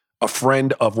was a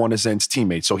friend of one of Zen's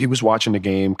teammates. So he was watching the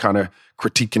game, kind of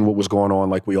critiquing what was going on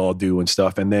like we all do and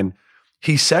stuff. And then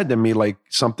he said to me like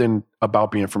something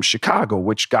about being from Chicago,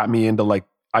 which got me into like,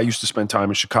 I used to spend time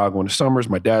in Chicago in the summers.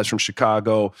 My dad's from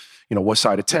Chicago, you know, what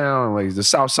side of town, like the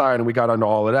south side. And we got into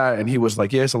all of that. And he was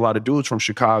like, yeah, it's a lot of dudes from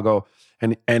Chicago.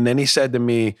 And then he said to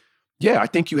me, yeah, I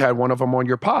think you had one of them on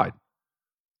your pod,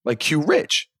 like Q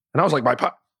Rich. And I was like, my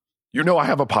pod? You know I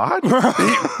have a pod?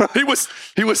 he was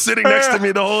sitting next to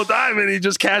me the whole time and he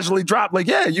just casually dropped like,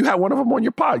 yeah, you had one of them on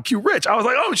your pod, Q Rich. I was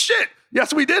like, oh shit.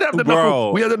 Yes, we did have the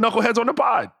we had the knuckleheads on the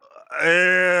pod.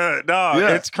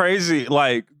 It's crazy.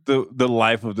 Like the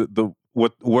life of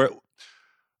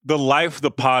the life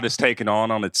the pod is taking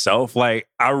on itself. Like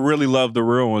I really love the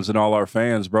real ones and all our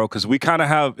fans, bro. Because we kind of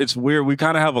have, it's weird. We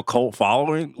kind of have a cult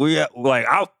following.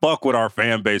 I'll fuck with our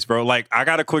fan base, bro. Like I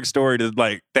got a quick story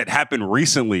that happened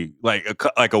recently, like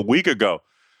a week ago.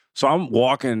 So I'm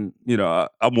walking,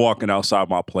 I'm walking outside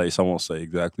my place. I won't say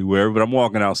exactly where, but I'm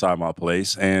walking outside my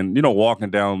place, and walking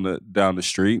down the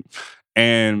street,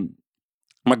 and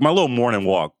like my little morning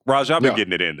walk. Raj, I've been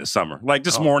getting it in this summer. Like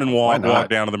just morning walk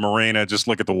down to the marina, just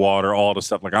look at the water, all the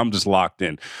stuff. Like I'm just locked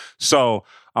in. So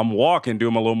I'm walking,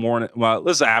 doing my little morning,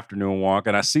 this is an afternoon walk,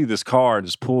 and I see this car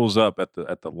just pulls up at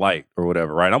the light or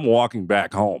whatever, right? I'm walking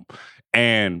back home,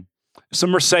 and it's a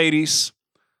Mercedes.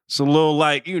 It's a little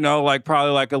like,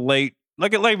 probably like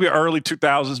maybe early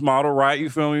 2000s model, right? You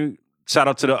feel me? Shout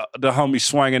out to the homie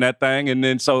swinging that thing. And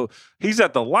then so he's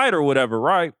at the light or whatever,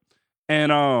 right? And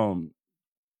I'm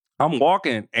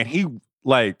walking, and he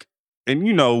like, and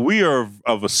we are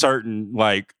of a certain,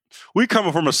 like, we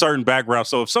coming from a certain background.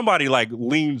 So if somebody like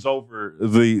leans over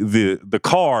the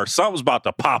car, something's about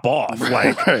to pop off.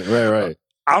 Like, right.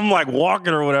 I'm like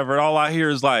walking or whatever, and all I hear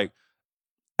is like,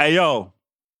 hey, yo,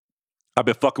 I've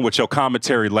been fucking with your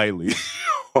commentary lately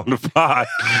on the pod.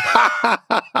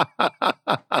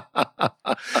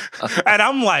 And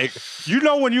I'm like,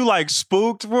 when you like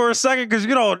spooked for a second, because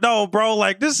you don't know, bro,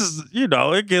 like this is,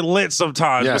 it get lit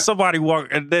sometimes. But somebody walk,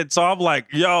 and then so I'm like,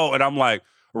 yo, and I'm like,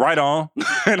 right on.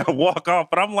 And I walk off,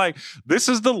 but I'm like, this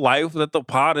is the life that the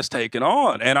pod is taking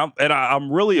on. And I'm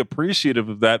really appreciative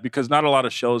of that, because not a lot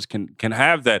of shows can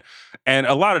have that. And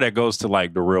a lot of that goes to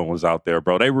like the real ones out there,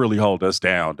 bro. They really hold us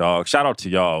down, dog. Shout out to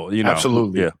y'all.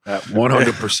 Absolutely. Yeah.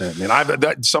 100%.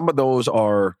 Man, some of those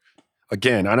are,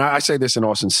 again, and I say this in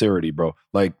all sincerity, bro.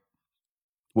 Like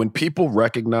when people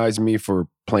recognize me for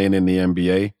playing in the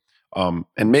NBA,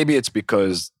 and maybe it's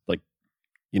because like,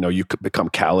 you could become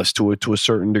callous to it to a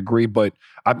certain degree, but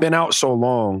I've been out so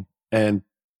long, and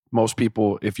most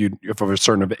people, if of a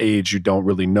certain age, you don't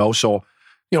really know. So,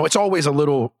 it's always a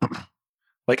little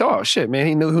like, oh shit, man,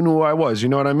 who knew who I was? You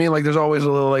know what I mean? Like there's always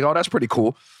a little like, oh, that's pretty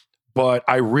cool. But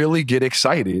I really get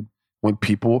excited when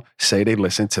people say they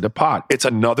listen to the pod. It's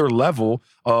another level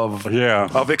of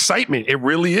excitement. It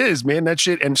really is, man, that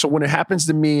shit. And so when it happens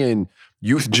to me in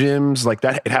youth gyms like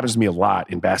that, it happens to me a lot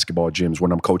in basketball gyms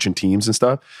when I'm coaching teams and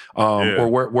stuff, or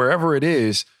wherever it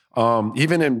is.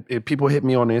 Even if people hit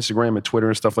me on Instagram and Twitter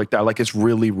and stuff like that, like it's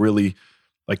really, really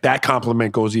like that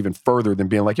compliment goes even further than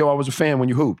being like, yo, I was a fan when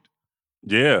you hooped.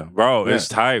 Yeah, bro, it's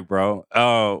tight, bro.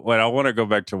 I want to go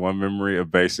back to one memory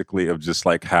of just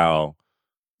like how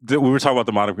we were talking about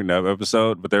the Monica Nev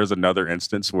episode, but there's another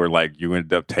instance where like you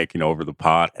ended up taking over the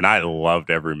pod, and I loved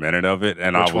every minute of it,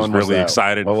 and I was really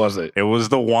excited. What was it? It was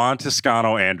the Juan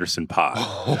Toscano Anderson pod.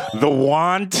 The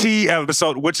Juan T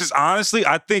episode, which is honestly,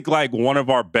 I think like one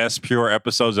of our best pure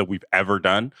episodes that we've ever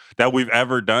done,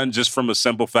 just from a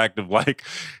simple fact of like,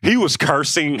 he was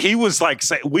cursing. He was like,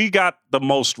 we got the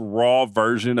most raw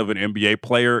version of an NBA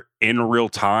player in real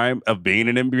time of being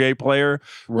an NBA player,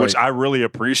 which I really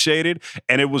appreciated.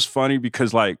 And it was funny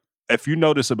because like, if you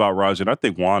notice about Raj, and I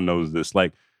think Juan knows this,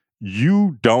 like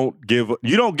you don't give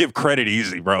credit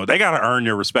easy, bro. They gotta earn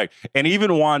your respect. And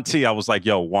even Juan T, I was like,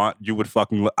 yo, Juan, you would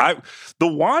fucking the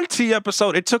Juan T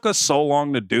episode, it took us so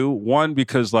long to do. One,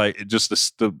 because like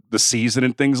just the season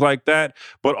and things like that,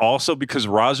 but also because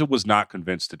Raja was not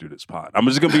convinced to do this pod. I'm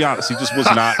just gonna be honest, he just was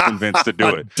not convinced to do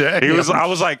it. I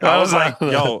was like,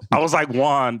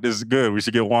 Juan, this is good. We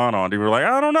should get Juan on. They were like,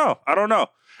 I don't know.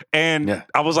 And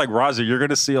I was like, Raza, you're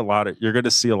gonna see a lot of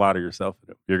yourself in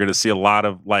him. You're gonna see a lot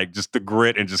of like just the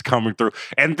grit and just coming through.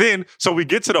 And then so we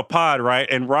get to the pod, right?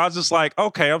 And Raza's like,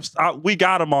 okay, we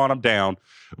got him on, I'm down,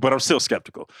 but I'm still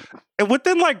skeptical. And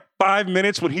within like 5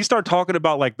 minutes, when he started talking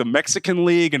about like the Mexican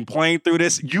League and playing through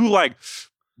this, you like,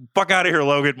 fuck out of here,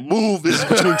 Logan. Move. This is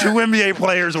between two NBA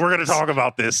players. We're going to talk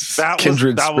about this. That was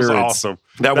awesome.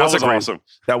 That was awesome.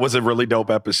 That was a really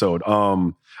dope episode.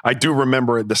 I do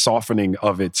remember the softening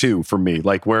of it too for me,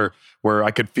 like where I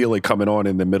could feel it coming on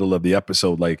in the middle of the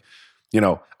episode. Like, you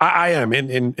know, I am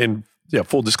in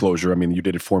full disclosure. I mean, you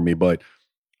did it for me, but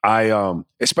I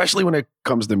especially when it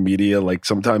comes to media, like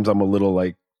sometimes I'm a little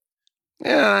like,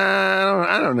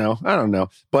 I don't know.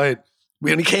 But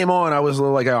when he came on, I was a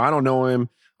little like, I don't know him.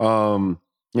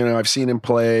 You know, I've seen him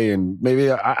play, and maybe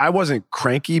I wasn't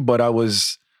cranky, but I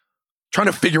was trying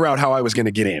to figure out how I was going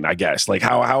to get in, I guess. Like,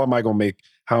 how am I going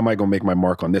to make my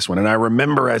mark on this one? And I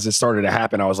remember as it started to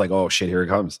happen, I was like, oh shit, here it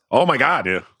comes. Oh my God.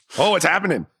 Yeah. Oh, it's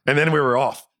happening. And then we were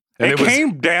off. And it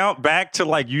came down back to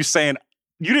like you saying,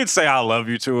 you didn't say I love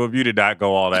you to him. You did not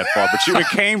go all that far, but it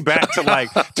came back to like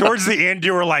towards the end,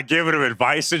 you were like giving him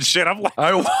advice and shit. I'm like,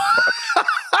 what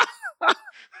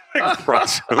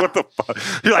the fuck?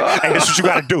 You're like, hey, this is what you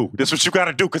got to do. This is what you got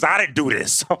to do because I didn't do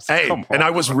this. And I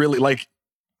was really like,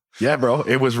 yeah, bro,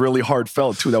 it was really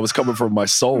heartfelt too. That was coming from my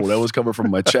soul. That was coming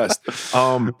from my chest.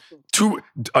 Two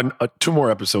more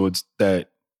episodes that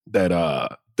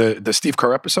the Steve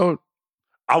Kerr episode.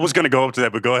 I was going to go up to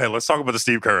that, but go ahead. Let's talk about the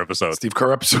Steve Kerr episode. Steve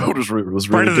Kerr episode was really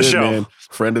Friend of the good, show. Man.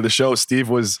 Friend of the show. Steve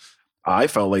was, I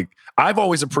felt like, I've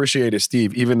always appreciated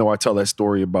Steve, even though I tell that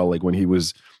story about like when he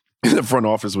was in the front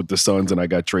office with the Suns and I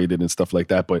got traded and stuff like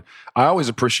that. But I always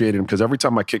appreciated him because every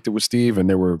time I kicked it with Steve and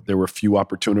there were few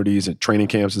opportunities at training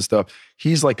camps and stuff,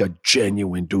 he's like a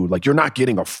genuine dude. Like you're not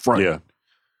getting a front. Yeah.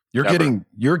 You're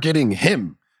getting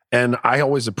him. And I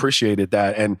always appreciated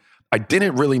that. And I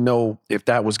didn't really know if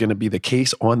that was going to be the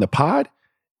case on the pod.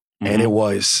 Mm-hmm. And it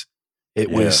was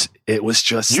just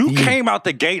you Steve. Came out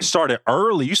the gate, started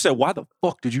early. You said, why the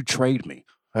fuck did you trade me?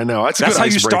 I know. That's how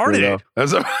you started it.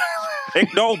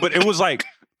 No, but it was like,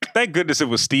 thank goodness it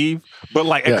was Steve. But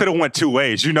like, it could have went two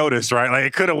ways. You noticed, right? Like,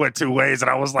 it could have went two ways. And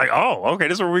I was like, oh, okay,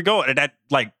 this is where we go. And that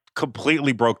like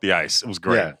completely broke the ice. It was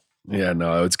great. Yeah,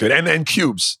 no, it's good. And then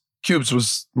Cubes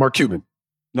was Mark Cuban.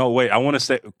 No, wait, I want to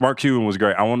say Mark Cuban was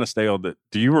great. I want to stay on the.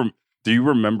 Do you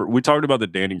remember? We talked about the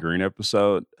Danny Green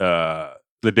episode. The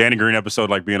Danny Green episode,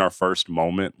 like being our first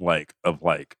moment, like of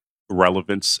like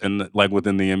relevance in like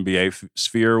within the NBA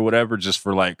sphere or whatever, just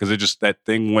for like because it just that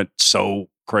thing went so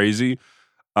crazy.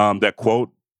 That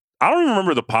quote, I don't even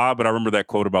remember the pod, but I remember that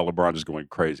quote about LeBron just going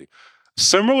crazy.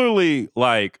 Similarly,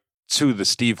 like to the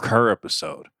Steve Kerr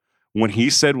episode. When he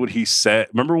said what he said,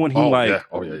 remember when he we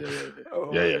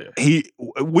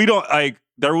don't like,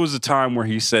 there was a time where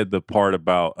he said the part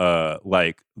about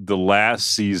like the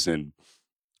last season,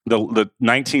 the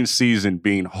 19th season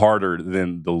being harder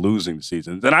than the losing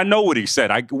seasons. And I know what he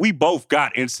said. We both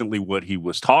got instantly what he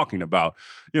was talking about,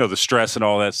 you know, the stress and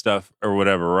all that stuff or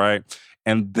whatever, right?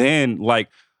 And then like,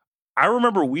 I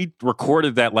remember we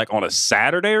recorded that like on a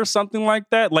Saturday or something like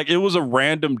that. Like it was a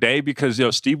random day because, you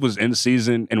know, Steve was in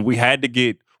season and we had to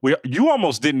get, you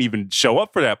almost didn't even show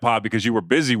up for that pod because you were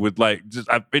busy with like,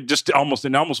 it almost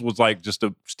was like just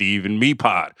a Steve and me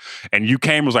pod. And you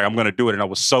came and was like, I'm going to do it. And I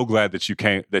was so glad that you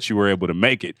came, that you were able to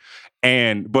make it.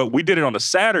 But we did it on a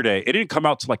Saturday. It didn't come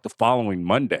out till like the following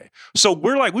Monday. So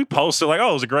we're like, we posted like, oh,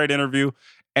 it was a great interview.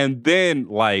 And then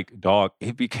like, dog,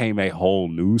 it became a whole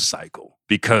news cycle.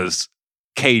 Because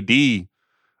KD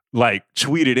like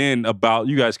tweeted in about,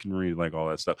 you guys can read like all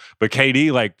that stuff, but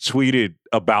KD like tweeted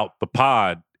about the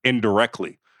pod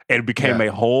indirectly and it became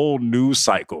a whole news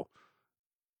cycle.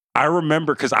 I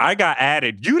remember because I got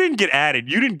added. You didn't get added.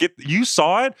 You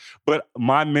saw it, but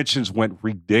my mentions went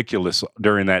ridiculous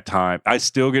during that time. I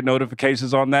still get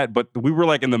notifications on that, but we were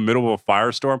like in the middle of a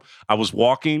firestorm. I was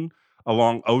walking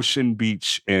along Ocean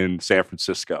Beach in San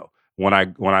Francisco when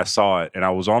I saw it, and I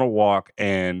was on a walk,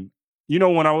 and you know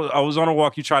when I was on a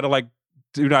walk, you try to like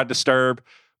do not disturb,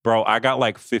 bro. I got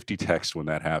like 50 texts when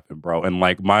that happened, bro, and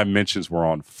like my mentions were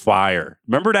on fire.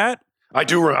 Remember that? I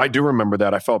do remember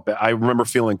that. I felt bad. I remember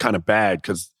feeling kind of bad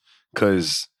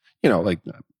because you know, like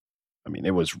I mean,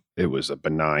 it was a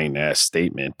benign ass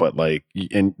statement, but like,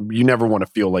 and you never want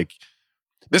to feel like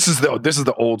this is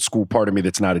the old school part of me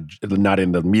that's not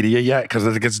in the media yet, because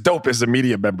it's dope as a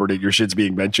media member that your shit's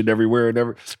being mentioned everywhere and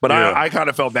ever. But I kind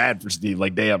of felt bad for Steve.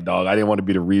 Like, damn, dog, I didn't want to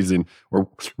be the reason, or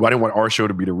I didn't want our show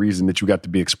to be the reason that you got to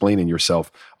be explaining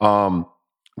yourself.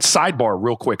 Sidebar,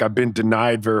 real quick, I've been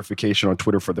denied verification on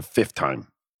Twitter for the 5th time.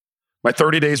 My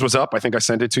 30 days was up. I think I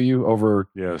sent it to you over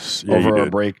a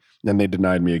break, and they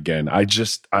denied me again. I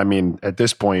mean, at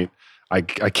this point, I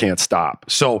can't stop.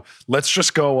 So let's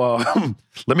just go.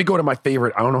 Let me go to my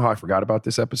favorite. I don't know how I forgot about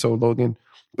this episode, Logan,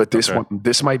 but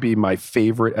this might be my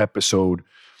favorite episode.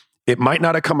 It might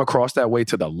not have come across that way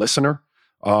to the listener,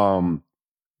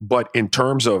 but in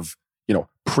terms of,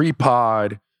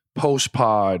 pre-pod,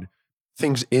 post-pod,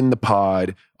 things in the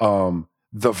pod,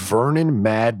 the Vernon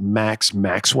Mad Max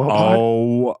Maxwell pod.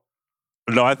 Oh,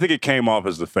 no, I think it came off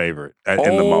as the favorite in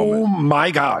the moment. Oh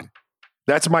my God.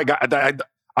 That's my guy.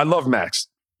 I love Max.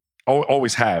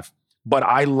 Always have. But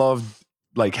I love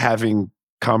like having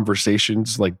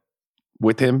conversations like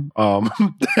with him.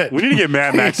 We need to get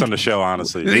Mad Max on the show,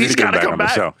 honestly. He's got to come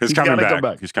back. He's coming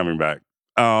back. He's coming back.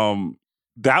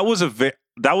 That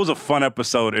was a fun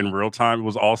episode in real time. It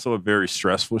was also a very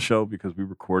stressful show because we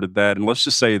recorded that. And let's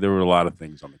just say there were a lot of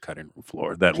things on the cutting room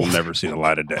floor that will never see the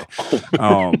light of day.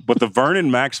 But the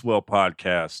Vernon Maxwell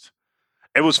podcast,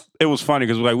 it was funny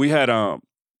because like we had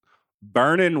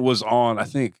Vernon was on, I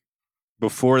think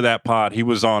before that pod, he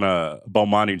was on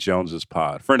Bomani Jones's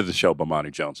pod, friend of the show,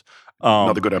 Bomani Jones.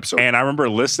 Another good episode. And I remember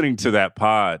listening to that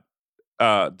pod,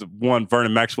 the one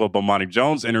Vernon Maxwell Bomani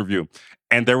Jones interview,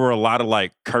 and there were a lot of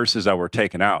like curses that were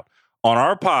taken out. On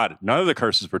our pod, none of the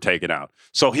curses were taken out.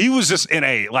 So he was just in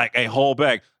a whole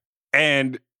bag.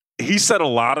 And he said a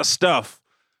lot of stuff,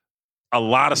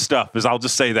 is I'll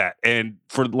just say that. And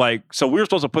so we were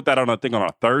supposed to put that on a thing on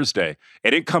a Thursday.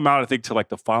 It didn't come out, I think, till like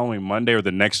the following Monday or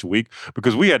the next week,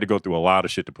 because we had to go through a lot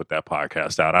of shit to put that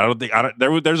podcast out.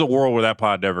 There's a world where that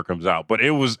pod never comes out, but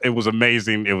it was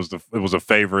amazing. It was a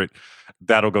favorite.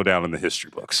 That'll go down in the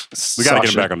history books. We got to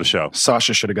get him back on the show.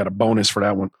 Sasha should have got a bonus for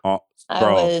that one.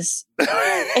 Bro.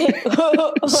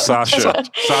 Sasha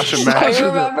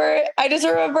I just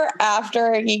remember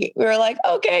after we were like,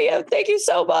 okay, yeah, thank you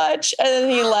so much. And then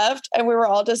he left and we were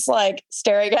all just like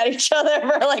staring at each other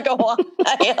for like a while.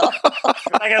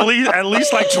 Like at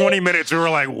least like 20 minutes. We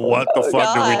were like, what the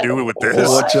fuck did we do with this?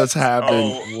 What just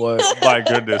happened? What? My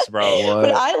goodness, bro. What?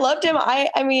 But I loved him.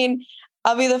 I mean,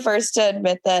 I'll be the first to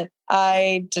admit that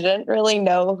I didn't really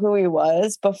know who he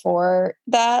was before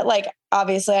that. Like,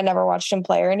 obviously, I never watched him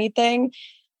play or anything.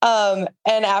 And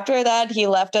after that, he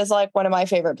left as like one of my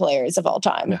favorite players of all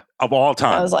time. Yeah, of all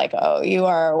time. I was like, oh, you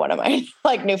are one of my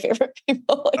like new favorite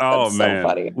people. Like, that's man, so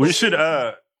funny. We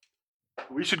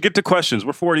should get to questions.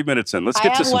 We're 40 minutes in. Let's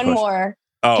get to some one questions. more.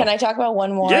 Oh. Can I talk about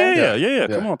one more? Yeah.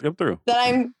 Come on, come through. That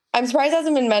I'm surprised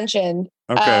hasn't been mentioned.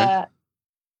 Okay.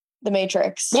 The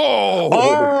Matrix.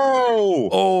 Oh,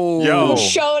 yo, who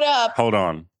showed up? Hold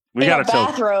on, we got a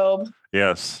bathrobe.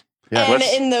 Yes. Yeah, and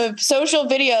in the social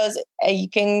videos, you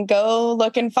can go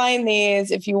look and find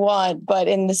these if you want. But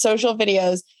in the social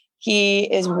videos,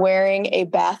 he is wearing a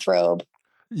bathrobe.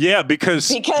 Yeah,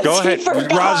 because go ahead,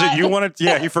 Raja. You want to?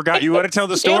 Yeah, he forgot. You want to tell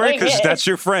the story because that's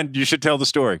your friend. You should tell the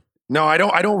story. No, I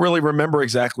don't. I don't really remember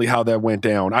exactly how that went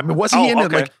down. I mean, was he in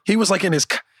it? Like he was like in his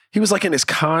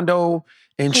condo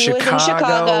in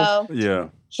Chicago. Yeah.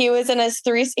 He was in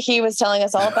he was telling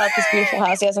us all about this beautiful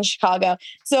house he has in Chicago.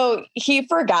 So he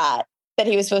forgot that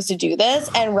he was supposed to do this.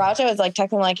 And Raja was like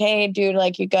texting like, hey dude,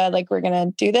 like you good? Like we're going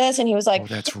to do this. And he was like,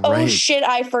 that's right. Oh shit,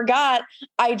 I forgot.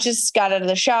 I just got out of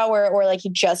the shower, or like he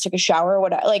just took a shower or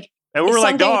whatever. Like, and we were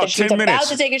like, dog, 10 minutes. About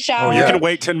to take a shower. Oh, you can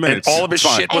wait 10 minutes. And all of his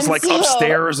shit was like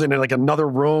upstairs in like another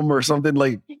room or something.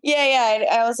 Like, yeah.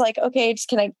 I was like, okay, just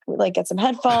can I like get some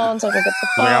headphones? Like, get the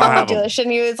phone, do this shit.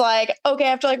 And he was like, okay, I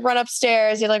have to like run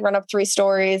upstairs. You like run up 3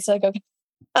 stories. Like, okay,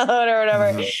 or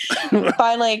whatever.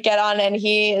 Finally get on, and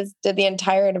he did the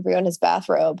entire interview in his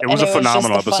bathrobe. It was a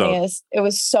phenomenal episode. It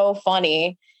was so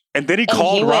funny. And then he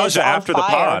called Raja after the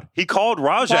pod. He called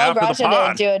Raja after the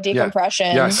pod. To do a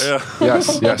decompression. Yes.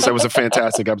 That was a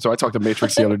fantastic episode. I talked to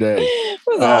Matrix the other day. It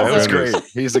was great.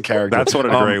 He's the character. That's one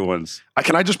of the great ones.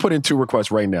 Can I just put in 2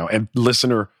 requests right now? And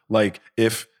listener, like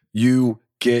if you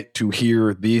get to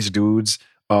hear these dudes,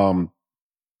 I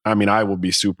mean, I will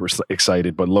be super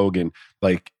excited. But Logan,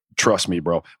 like, trust me,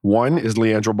 bro. One is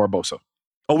Leandro Barbosa.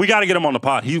 Oh, we got to get him on the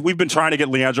pod. We've been trying to get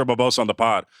Leandro Barbosa on the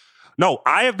pod. No,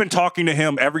 I have been talking to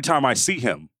him every time I see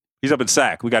him. He's up in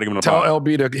SAC. We got to give him a pod. Tell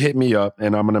LB to hit me up,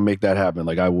 and I'm going to make that happen.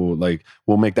 Like, I will, like,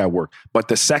 we'll make that work. But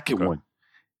the second one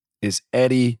is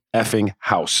Eddie effing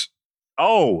House.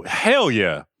 Oh, hell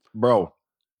yeah. Bro.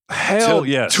 Hell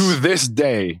yes. To this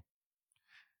day,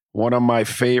 one of my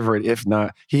favorite, if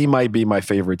not, he might be my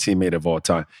favorite teammate of all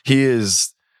time.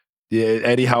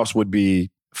 Eddie House would be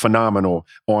phenomenal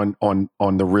on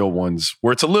the real ones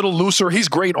where it's a little looser. He's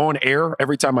great on air.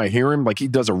 Every time I hear him, like he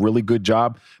does a really good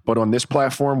job. But on this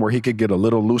platform where he could get a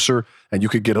little looser and you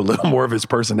could get a little more of his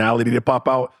personality to pop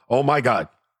out. Oh my God.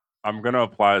 I'm going to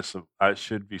apply some, I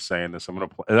should be saying this.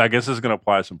 I guess it's going to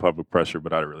apply some public pressure,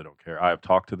 but I really don't care. I have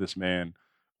talked to this man.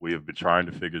 We have been trying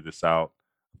to figure this out.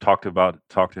 Talked to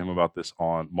him about this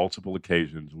on multiple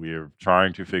occasions. We are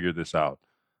trying to figure this out.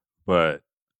 But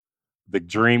the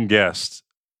dream guest,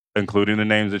 including the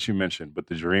names that you mentioned, but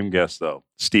the dream guest, though,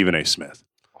 Stephen A. Smith.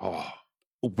 Oh,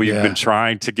 We've been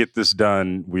trying to get this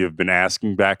done. We have been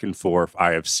asking back and forth.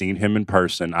 I have seen him in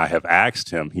person. I have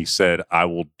asked him. He said, I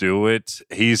will do it.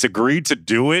 He's agreed to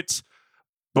do it,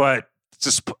 but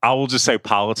I will just say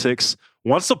politics.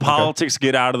 Once the politics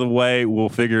get out of the way, we'll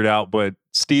figure it out. But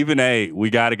Stephen A., we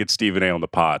got to get Stephen A. on the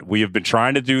pod. We have been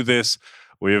trying to do this.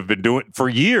 We have been doing it for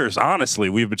years, honestly.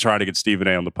 We've been trying to get Stephen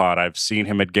A. on the pod. I've seen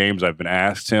him at games. I've been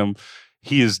asked him.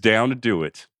 He is down to do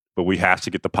it, but we have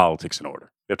to get the politics in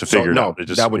order. We have to figure it out.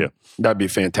 That'd be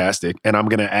fantastic. And I'm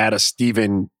going to add a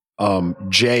Stephen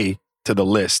J to the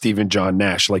list, Stephen John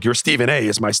Nash. Like your Stephen A.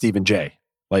 is my Stephen J.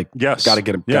 Like, yes. Got to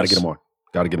get him. Got to get him on.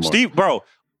 Got to get him on. Steve, bro,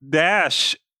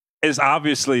 Nash is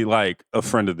obviously like a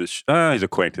friend of this. He's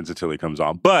acquaintance until he comes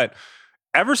on. But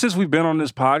ever since we've been on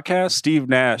this podcast, Steve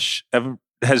Nash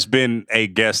has been a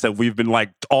guest that we've been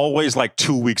like always like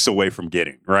 2 weeks away from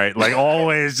getting, right? Like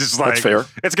always just like, that's fair.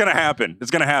 It's going to happen. It's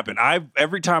going to happen.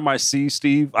 Every time I see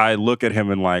Steve, I look at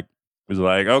him and like, he's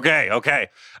like, okay.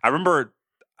 I remember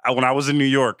when I was in New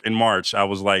York in March, I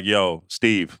was like, yo,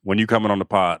 Steve, when you coming on the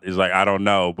pod? He's like, I don't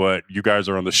know, but you guys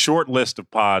are on the short list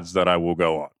of pods that I will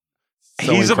go on.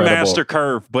 So he's incredible. A master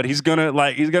curve, but he's gonna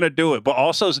do it. But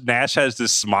also Nash has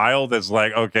this smile that's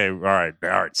like, okay, all right,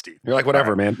 Steve. You're like,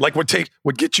 whatever, man. Like would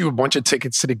get you a bunch of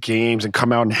tickets to the games and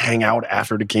come out and hang out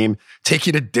after the game, take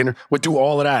you to dinner, would do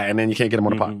all of that, and then you can't get him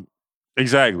on the pod.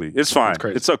 Exactly. It's fine.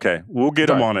 It's okay. We'll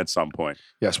get him on at some point.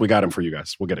 Yes, we got him for you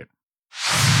guys. We'll get it.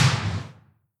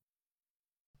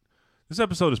 This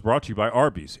episode is brought to you by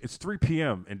Arby's. It's 3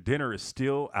 p.m. and dinner is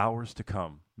still hours to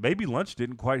come. Maybe lunch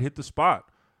didn't quite hit the spot.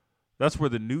 That's where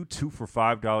the new 2 for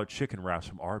 $5 chicken wraps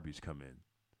from Arby's come in.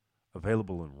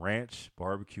 Available in ranch,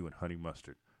 barbecue, and honey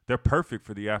mustard. They're perfect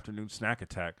for the afternoon snack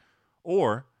attack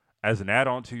or as an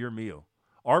add-on to your meal.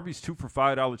 Arby's 2 for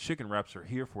 $5 chicken wraps are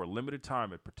here for a limited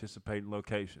time at participating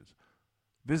locations.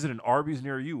 Visit an Arby's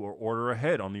near you or order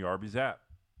ahead on the Arby's app.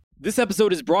 This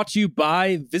episode is brought to you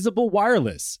by Visible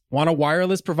Wireless. Want a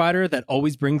wireless provider that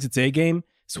always brings its A game?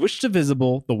 Switch to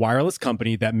Visible, the wireless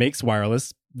company that makes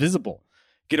wireless visible.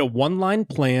 Get a one-line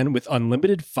plan with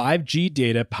unlimited 5G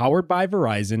data powered by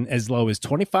Verizon as low as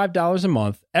 $25 a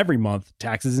month, every month,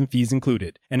 taxes and fees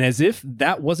included. And as if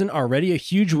that wasn't already a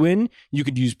huge win, you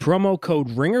could use promo code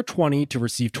RINGER20 to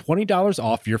receive $20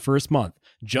 off your first month,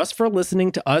 just for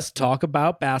listening to us talk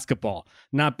about basketball.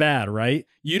 Not bad, right?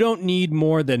 You don't need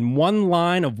more than one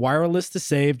line of wireless to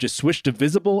save. Just switch to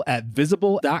Visible at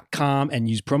visible.com and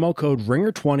use promo code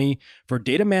RINGER20 for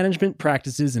data management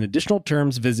practices and additional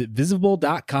terms. Visit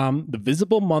visible.com. The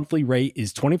Visible monthly rate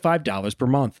is $25 per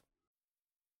month.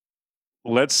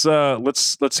 Let's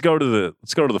go to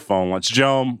the phone.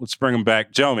 Let's bring him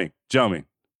back. Jomi,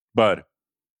 bud,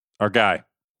 our guy.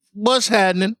 What's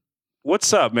happening?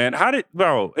 What's up, man?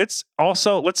 It's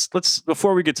also, let's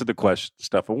before we get to the question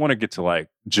stuff, I want to get to like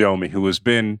Jomi, who has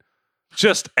been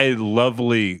just a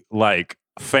lovely, like,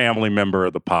 family member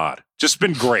of the pod. Just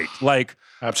been great. Like,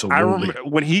 absolutely. I remember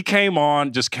when he came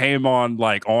on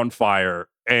like on fire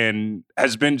and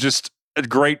has been just a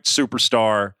great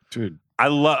superstar. Dude.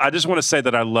 I just want to say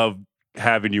that I love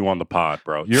having you on the pod,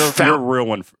 bro. You're a real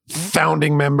one.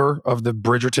 Founding member of the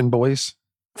Bridgerton Boys.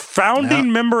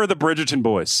 Member of the Bridgerton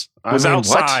Boys.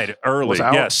 Outside early.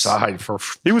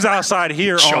 He was outside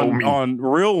here on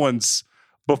Real Ones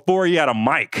before he had a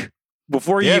mic.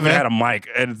 Before he had a mic,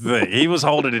 and he was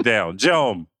holding it down.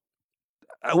 Joe,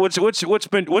 what's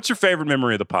your favorite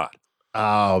memory of the pod?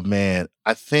 Oh man,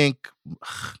 I think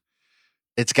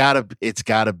it's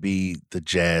gotta be the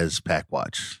Jazz Pack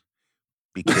Watch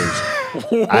because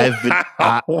we've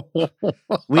had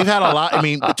a lot. I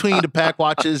mean, between the Pack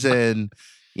Watches and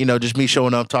just me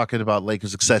showing up talking about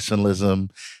Lakers exceptionalism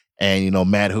and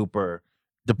Matt Hooper,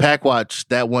 the Pack Watch,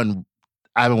 that one,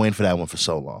 I've been waiting for that one for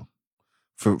so long.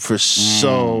 For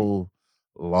so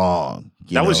long.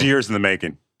 That was years in the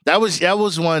making. That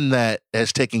was one that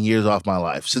has taken years off my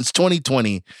life. Since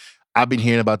 2020, I've been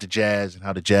hearing about the Jazz and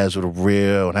how the Jazz were the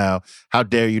real, and how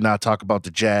dare you not talk about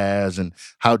the Jazz, and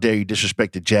how dare you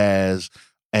disrespect the Jazz.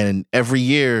 And every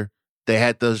year they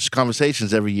had those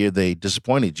conversations. Every year they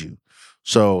disappointed you.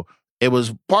 So it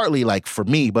was partly like for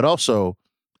me, but also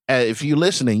if you're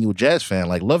listening, you a Jazz fan,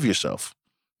 like love yourself,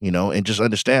 and just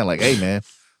understand, like, hey man,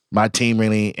 my team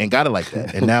really ain't got it like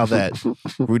that. And now that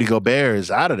Rudy Gobert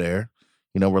is out of there,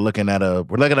 we're looking at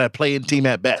a playing team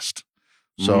at best.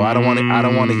 So I don't want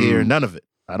to hear none of it.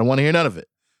 I don't want to hear none of it.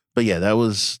 But yeah, that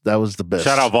was the best.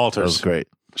 Shout out Walters. That was great.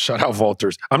 Shout out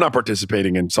Walters. I'm not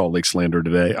participating in Salt Lake slander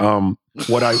today.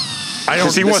 What I don't.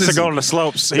 Because he wants to go to the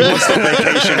slopes. He wants to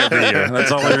vacation every year. That's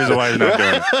the only reason why he's not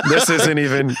doing it. This isn't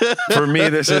even for me.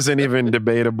 This isn't even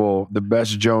debatable. The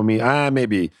best Jomi,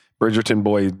 maybe Bridgerton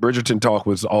boy. Bridgerton talk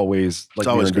was always like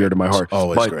near and dear to my heart. It's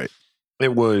always great.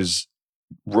 It was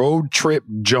road trip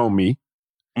Jomi.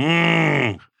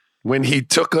 When he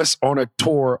took us on a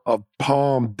tour of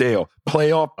Palmdale,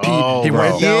 playoff P, he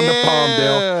went down to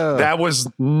Palmdale. That was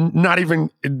not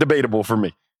even debatable for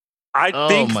me. I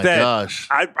think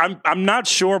I'm not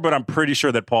sure, but I'm pretty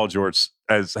sure that Paul George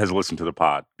has listened to the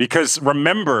pod, because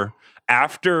remember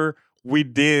after we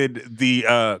did the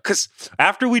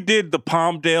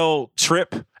Palmdale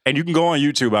trip, and you can go on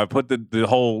YouTube. I put the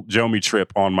whole Jomi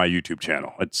trip on my YouTube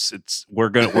channel.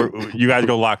 You guys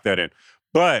go lock that in,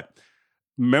 but.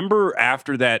 Remember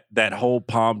after that whole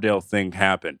Palmdale thing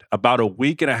happened, about a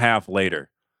week and a half later,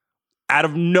 out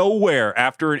of nowhere,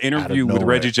 after an interview with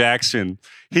Reggie Jackson,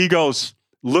 he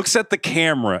looks at the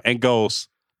camera and goes,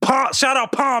 shout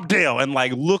out Palmdale, and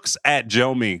like looks at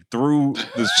Jomi through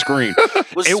the screen.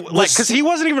 Because he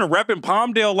wasn't even repping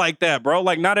Palmdale like that, bro.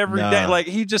 Like not every day. Like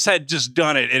he just had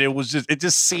done it, and it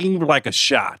just seemed like a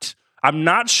shot. I'm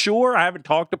not sure. I haven't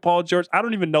talked to Paul George. I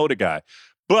don't even know the guy,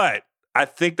 but I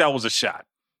think that was a shot.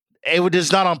 It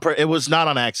was not on. It was not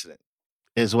on accident.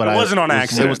 It wasn't on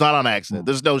accident. It was not on accident.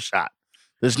 There's no shot.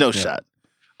 There's no shot.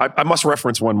 I must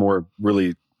reference one more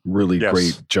really, really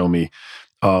great Jomi.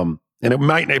 And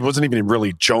it wasn't even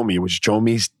really Jomi. It was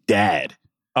Jomi's dad.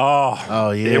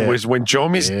 Oh yeah. It was when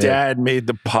Jomi's dad made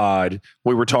the pod.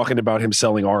 We were talking about him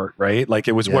selling art, right? Like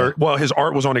it was his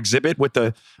art was on exhibit with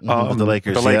the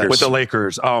Lakers. With the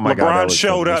Lakers. Oh my God! LeBron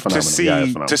showed up to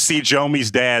see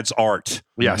Jomi's dad's art.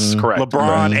 Yes, correct.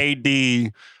 LeBron,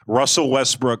 AD, Russell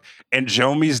Westbrook, and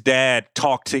Jomi's dad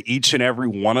talked to each and every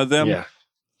one of them. Yeah.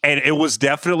 And it was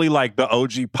definitely like the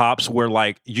OG Pops where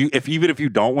like even if you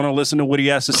don't want to listen to what he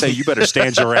has to say, you better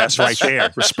stand your ass right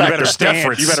there. Respect. You better stand.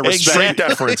 Deference. You better respect. Straight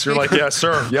deference. You're like, yes,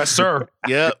 sir. Yes, sir.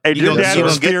 Yep. And your dad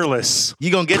was fearless.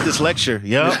 You gonna get this lecture.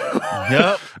 Yep. Yep.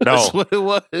 No. That's what it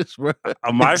was, bro.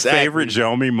 My favorite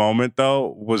Jomi moment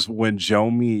though was when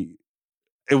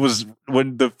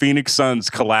when the Phoenix Suns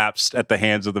collapsed at the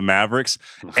hands of the Mavericks.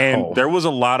 And there was a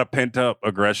lot of pent-up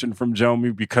aggression from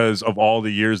Jomi because of all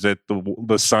the years that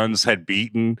the Suns had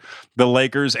beaten the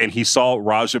Lakers. And he saw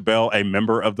Raja Bell, a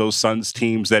member of those Suns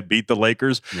teams that beat the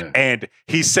Lakers. Yeah. And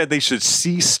he said they should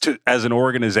cease as an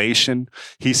organization.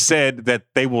 He said that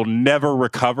they will never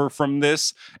recover from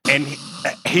this. And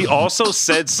he also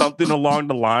said something along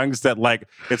the lines that, like,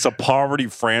 it's a poverty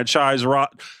franchise.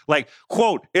 Like,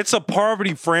 quote, it's a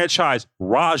poverty franchise,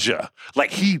 Raja.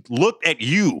 Like he looked at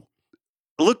you,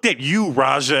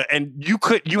 Raja, and you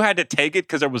had to take it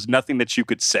because there was nothing that you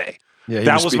could say. Yeah,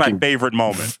 that was my favorite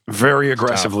moment. Very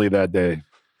aggressively that day.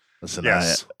 Listen,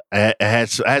 yes. I had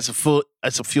some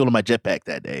fuel in my jetpack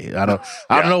that day. I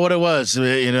don't know what it was.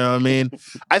 You know what I mean?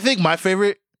 I think my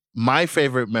favorite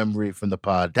memory from the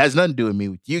pod has nothing to do with me,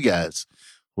 with you guys,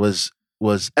 was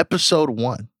episode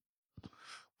 1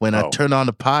 when I turned on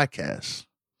the podcast.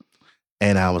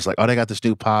 And I was like, they got this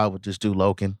new pod with this dude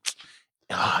Logan.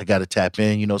 I got to tap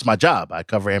in. It's my job. I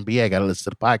cover NBA. I got to listen to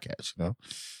the podcast, And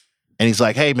he's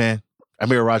like, hey, man, I'm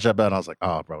here with Raja Bell. And I was like,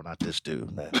 oh, bro, not this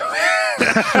dude, man.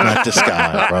 Not this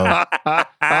guy,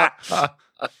 bro.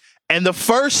 And the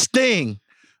first thing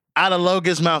out of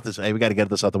Logan's mouth is, hey, we got to get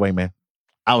this out the way, man.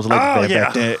 I was a Lakers fan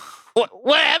back then.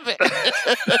 What happened?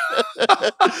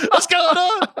 What's going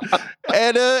on?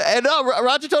 And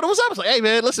Roger told him what's up. I was like, hey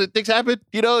man, listen, things happen.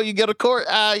 You get a court.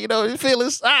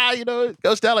 Feelings. It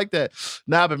goes down like that.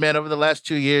 Nah, but man, over the last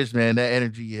 2 years, man, that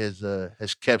energy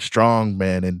has kept strong,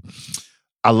 man. And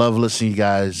I love listening to you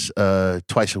guys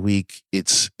twice a week.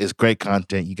 It's great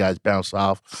content. You guys bounce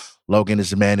off. Logan is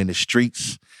the man in the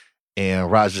streets,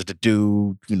 and Roger's the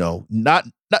dude. Not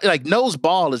like knows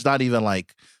ball is not even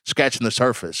like scratching the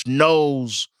surface.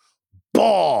 Knows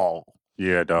ball.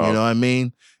 Yeah, dog. You know what I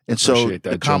mean? And so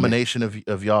the combination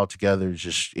of y'all together is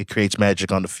just, it creates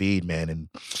magic on the feed, man. And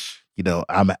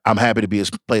I'm happy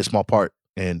to play a small part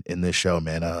in this show,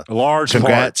 man. Large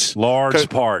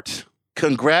part.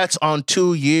 Congrats on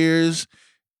 2 years.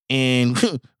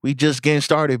 And we just getting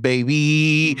started,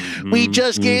 baby. We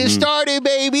just getting started,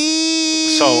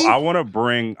 baby. So I want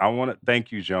to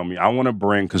thank you, Jomi. I want to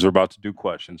bring, because we're about to do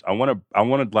questions. I want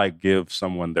to like give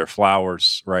someone their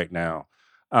flowers right now.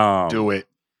 Do it.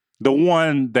 The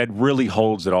one that really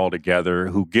holds it all together,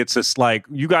 who gets us, like,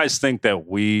 you guys think that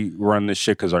we run this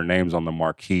shit because our name's on the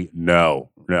marquee. No.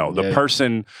 The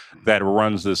person that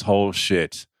runs this whole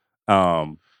shit,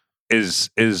 is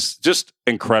just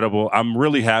incredible. I'm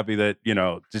really happy that,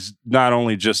 just not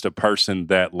only just a person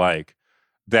that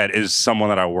that is someone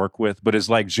that I work with, but is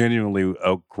like genuinely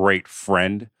a great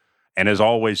friend and has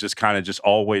always just kind of just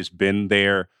always been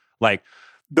there. Like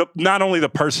not only the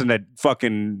person that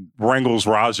fucking wrangles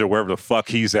Raja wherever the fuck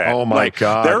he's at. Oh my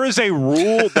God. There is a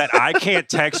rule that I can't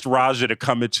text Raja to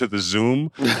come into the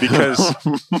Zoom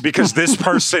because this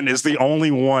person is the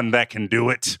only one that can do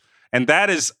it.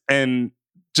 And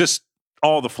just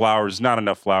all the flowers, not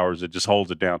enough flowers. It just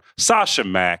holds it down. Sasha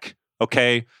Mack,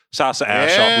 okay? Sasha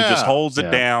Ashoff, who just holds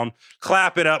it down.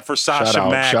 Clap it up for Sasha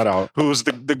Mack, who's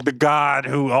the god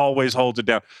who always holds it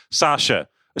down. Sasha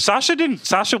is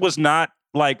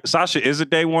a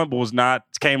day one, but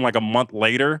came like a month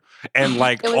later. And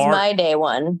like, it was my day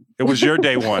one. It was your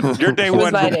day one. Your day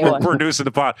one for producing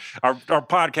the pod. Our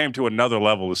pod came to another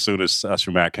level as soon as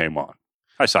Sasha Mack came on.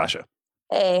 Hi, Sasha.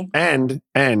 Hey.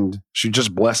 And she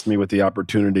just blessed me with the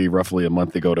opportunity roughly a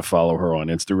month ago to follow her on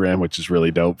Instagram, which is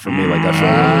really dope for me. Like I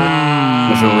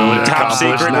feel really top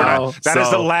secret now. That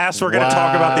is the last we're going to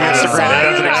talk about the Instagram. It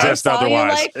doesn't exist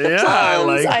otherwise.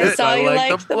 I saw you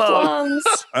like the plums.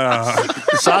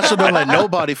 Sasha don't let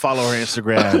nobody follow her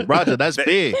Instagram. Roger, that's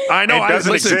big. I know. It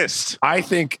doesn't exist. I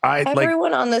think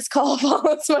everyone on this call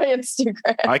follows my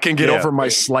Instagram. I can get over my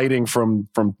slighting from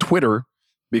Twitter,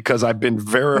 because I've been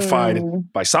verified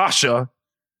by Sasha.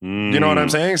 You know what I'm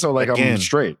saying? So like, I'm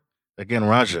straight. Again,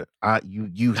 Roger,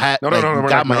 you had no,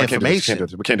 got my information.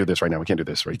 We can't do this right now. We can't do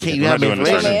this right now. You have my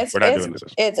information. We're not doing this.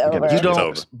 It's over.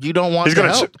 You don't want to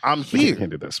help. I'm here. We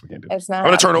can't do this. We can't do this. I'm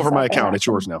going to turn over my account. It's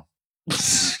yours now.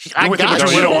 I got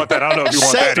you. We don't want that. I don't know if you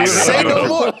want that. Say no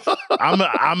more.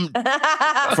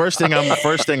 First thing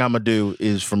I'm gonna do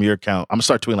is from your account. I'm gonna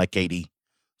start tweeting like KD.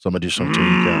 So I'm gonna do something to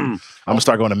your account. I'm gonna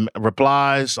start going to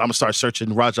replies. I'm gonna start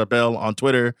searching Raja Bell on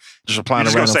Twitter, just replying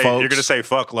to random folks. You're gonna say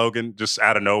fuck Logan just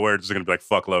out of nowhere. It's gonna be like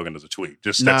fuck Logan as a tweet.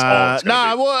 Just that's all. It's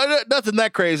gonna be. Well, nothing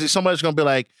that crazy. Somebody's gonna be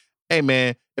like, "Hey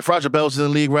man, if Raja Bell's in the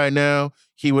league right now,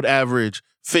 he would average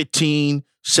 15,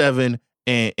 7,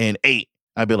 and 8."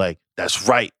 I'd be like, "That's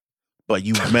right, but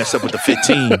you messed up with the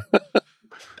 15."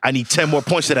 I need 10 more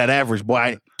points to that average,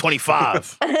 boy.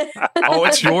 25. Oh,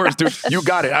 it's yours, dude. You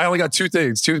got it. I only got two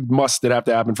musts that have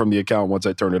to happen from the account once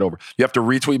I turn it over. You have to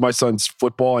retweet my son's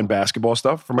football and basketball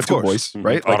stuff for my two boys,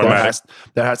 right? Like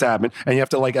that has to happen. And you have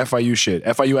to like FIU shit.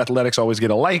 FIU athletics always get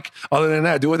a like. Other than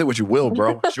that, do with it what you will,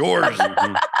 bro. It's yours.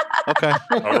 Okay.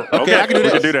 Okay, I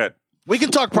can do that. We can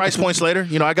talk price points later.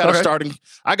 I got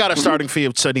a starting fee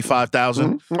of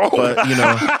 $75,000.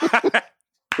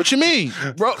 But what you mean?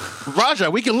 Raja,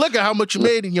 we can look at how much you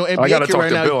made in your NBA I gotta talk right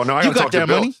to now. Bill. No, I gotta talk to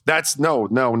Bill. Money? That's no.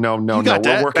 We're working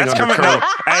that's under coming.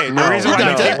 Hey, no, the reason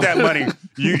why you keep that money,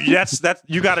 you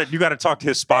gotta talk to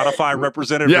his Spotify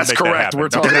representative. Yes, to make correct. That We're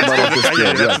talking about this.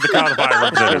 That's the Spotify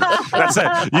representative. That's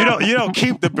it. You don't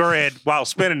keep the bread while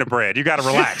spending the bread. You gotta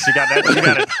relax. You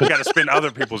gotta spend other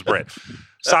people's bread.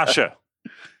 Sasha.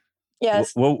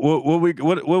 Yes. What we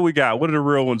got? What are the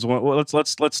real ones?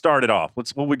 Let's start it off.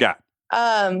 What we got?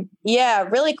 Yeah,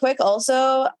 really quick.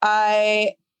 Also,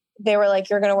 they were like,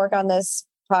 "You're going to work on this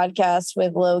podcast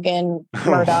with Logan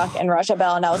Murdoch and Raja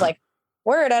Bell," and I was like,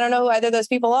 "Word, I don't know who either of those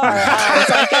people are."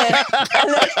 So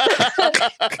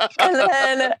and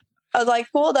then I was like,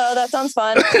 "Cool, though. That sounds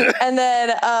fun." And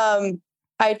then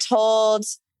I told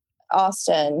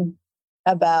Austin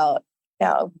about,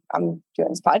 I'm doing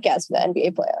this podcast with an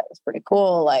NBA player. It's pretty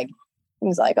cool. Like, he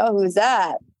was like, "Oh, who's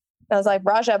that?" And I was like,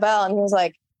 "Raja Bell," and he was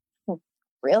like,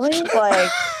 "Really?" Like, I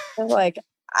was like,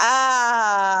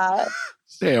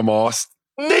 damn, Austin.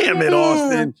 Damn it,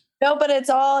 Austin. No, but it's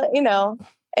all,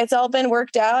 it's all been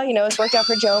worked out. It's worked out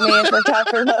for Jomi. It's worked out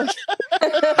for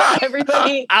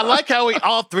everybody. I like how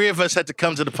all three of us had to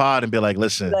come to the pod and be like,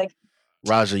 "Listen,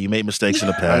 Raja, you made mistakes in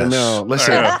the past." I know.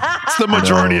 Listen, it's the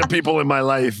majority of people in my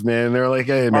life, man. They're like,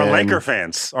 "Hey, man." Our Laker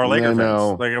fans. I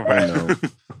know.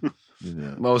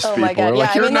 Most people. Oh my God. Are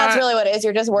like, that's really what it is.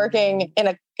 You're just working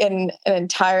in an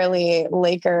entirely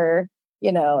Laker,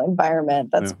 environment.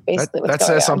 That's basically what's going on. That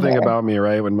says something about me,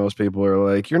 right? When most people are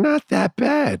like, "You're not that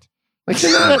bad." Like,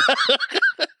 you're not.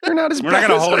 You're not as We're not bad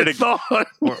gonna as hold I it thought.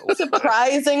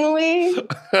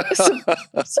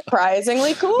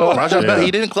 Surprisingly cool. Raja, bet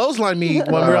he didn't clothesline me when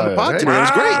we were on the pod today. It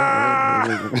was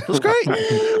great. It was great.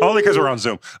 Only because we're on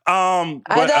Zoom.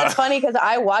 That's funny because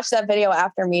I watched that video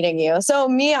after meeting you. So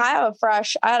I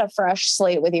had a fresh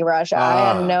slate with you, Raja.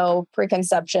 I had no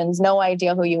preconceptions, no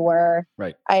idea who you were.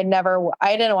 Right. I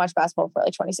didn't watch basketball for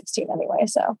like 2016 anyway.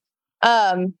 So,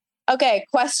 okay.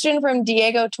 Question from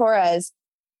Diego Torres.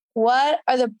 What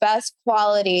are the best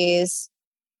qualities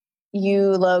you,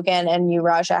 Logan, and you,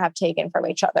 Raja, have taken from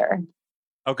each other?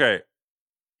 Okay.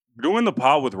 Doing the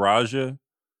pod with Raja,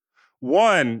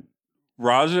 one,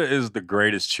 Raja is the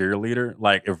greatest cheerleader.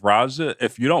 Like,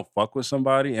 if you don't fuck with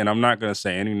somebody, and I'm not going to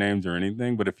say any names or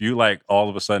anything, but if you, like, all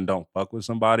of a sudden don't fuck with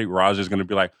somebody, Raja's going to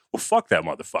be like, well, fuck that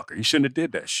motherfucker. He shouldn't have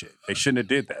did that shit. They shouldn't have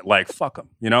did that. Like, fuck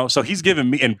him, you know? So he's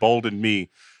emboldened me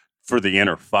for the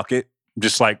inner fuck it.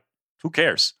 Just like, who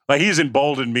cares? Like, he's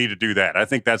emboldened me to do that. I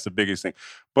think that's the biggest thing.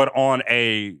 But on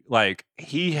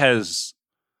he has,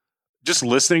 just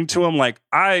listening to him, like,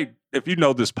 if you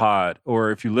know this pod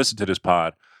or if you listen to this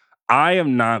pod, I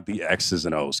am not the X's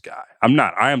and O's guy. I'm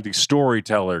not. I am the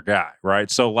storyteller guy,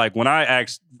 right? So, like, when I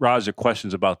ask Raja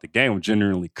questions about the game, I'm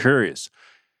genuinely curious.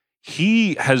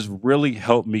 He has really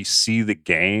helped me see the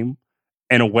game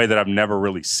in a way that I've never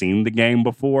really seen the game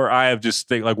before. I have just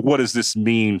think, like, what does this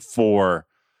mean for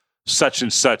such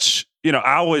and such? You know,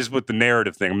 I always with the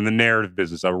narrative thing. I'm in the narrative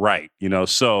business. I write, you know.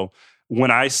 So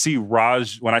when I see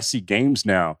games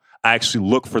now, I actually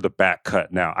look for the back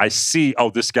cut now. I see, oh,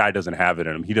 this guy doesn't have it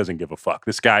in him. He doesn't give a fuck.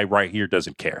 This guy right here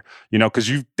doesn't care. You know, because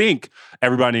you think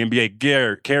everybody in the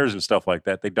NBA cares and stuff like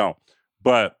that. They don't.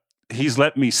 But he's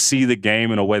let me see the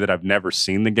game in a way that I've never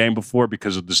seen the game before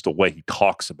because of just the way he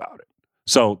talks about it.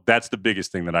 So that's the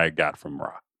biggest thing that I got from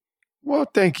Ra. Well,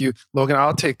 thank you, Logan.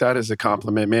 I'll take that as a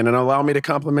compliment, man, and allow me to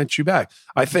compliment you back.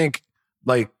 I think,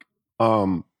 like,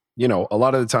 you know, a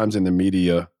lot of the times in the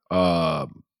media,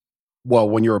 well,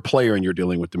 when you're a player and you're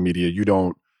dealing with the media,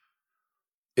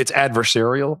 it's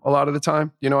adversarial a lot of the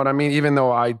time. You know what I mean? Even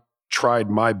though I tried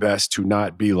my best to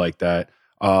not be like that,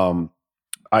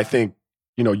 I think,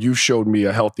 you know, you showed me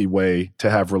a healthy way to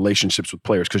have relationships with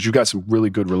players because you got some really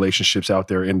good relationships out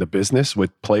there in the business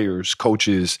with players,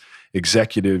 coaches,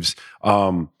 executives.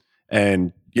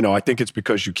 And, you know, I think it's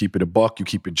because you keep it a buck, you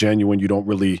keep it genuine. You don't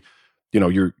really, you know,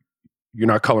 you're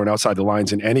not coloring outside the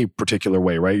lines in any particular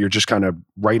way, right? You're just kind of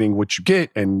writing what you get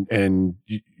and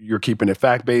you're keeping it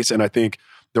fact-based. And I think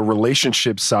the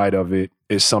relationship side of it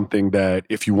is something that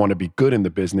if you want to be good in the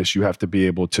business, you have to be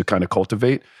able to kind of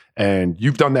cultivate. And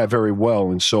you've done that very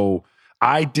well. And so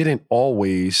I didn't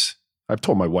always, I've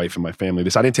told my wife and my family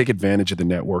this, I didn't take advantage of the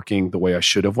networking the way I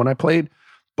should have when I played.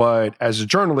 But as a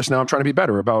journalist now, I'm trying to be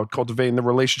better about cultivating the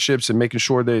relationships and making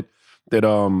sure that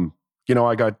you know,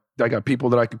 I got people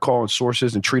that I could call and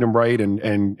sources and treat them right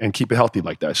and keep it healthy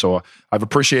like that. So I've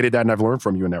appreciated that and I've learned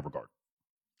from you in that regard.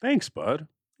 Thanks, bud.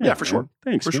 Yeah, for sure.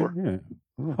 Thanks, for man.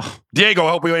 sure. Yeah. Diego,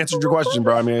 I hope we answered your question,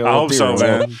 bro. I mean, I hope so,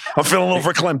 man. I'm feeling a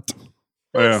little verklempt.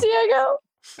 Thanks, Diego.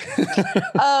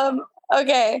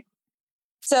 Okay.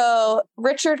 So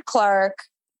Richard Clark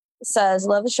says,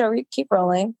 love the show. Keep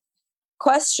rolling.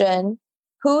 Question.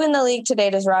 Who in the league today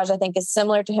does Raja think is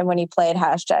similar to him when he played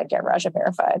 #Get Raja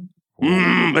Verified?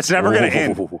 It's never going to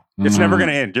end. It's never going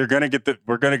to end. We're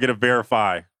going to get a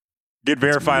verify. Get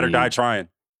verified or die trying.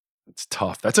 It's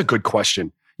tough. That's a good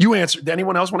question. You answer. Did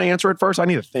anyone else want to answer it first? I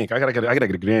need to think. I gotta get a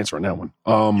good answer on that one.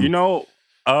 You know,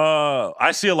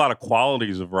 I see a lot of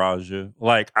qualities of Raja.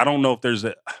 Like, I don't know if there's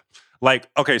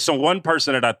okay, so one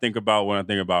person that I think about when I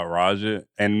think about Raja,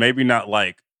 and maybe not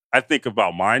like, I think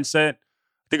about mindset, I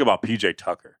think about PJ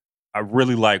Tucker. I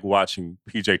really like watching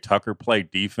PJ Tucker play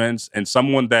defense, and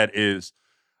someone that is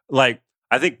like,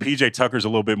 I think PJ Tucker's a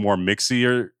little bit more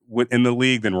mixier in the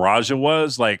league than Raja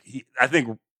was. Like, I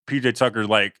think PJ Tucker,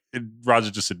 like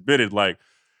Raja just admitted, like,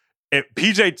 if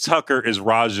PJ Tucker is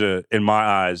Raja in my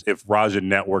eyes if Raja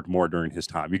networked more during his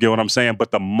time. You get what I'm saying?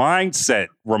 But the mindset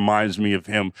reminds me of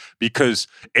him because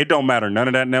it don't matter. None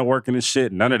of that networking and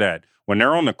shit, none of that. When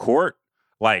they're on the court,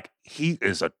 like, he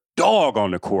is a dog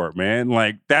on the court, man.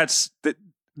 Like,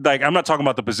 like, I'm not talking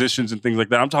about the positions and things like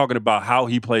that. I'm talking about how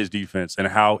he plays defense and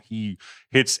how he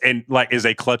hits and, like, is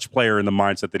a clutch player in the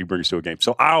mindset that he brings to a game.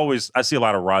 So I see a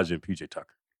lot of Raja and PJ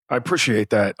Tucker. I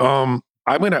appreciate that. I'm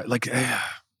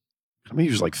gonna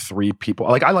use like three people.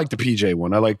 Like, I like the PJ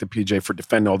one. I like the PJ for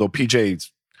defending, although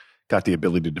PJ's got the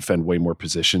ability to defend way more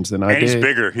positions than I did. And he's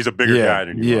bigger. He's a bigger guy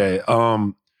than you. Yeah.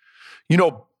 You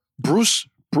know, Bruce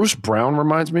Brown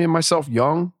reminds me of myself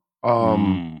young.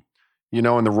 You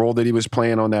know, in the role that he was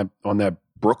playing on that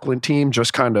Brooklyn team,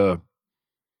 just kind of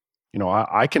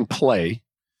I can play,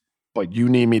 but you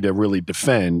need me to really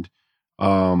defend.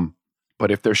 But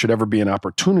if there should ever be an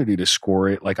opportunity to score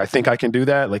it, like I think I can do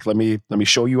that. Like let me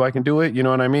show you I can do it. You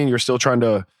know what I mean? You're still trying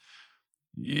to,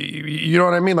 you know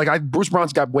what I mean? Like Bruce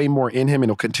Brown's got way more in him and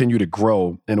he'll continue to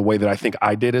grow in a way that I think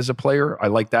I did as a player. I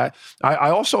like that. I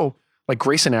also like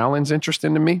Grayson Allen's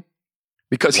interesting to me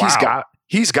because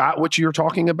he's got what you're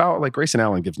talking about. Like Grayson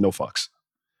Allen gives no fucks.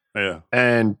 Yeah.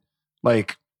 And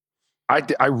like,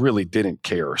 I really didn't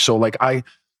care. So like I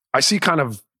see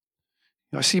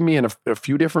I see me in a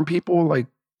few different people, like,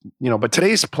 but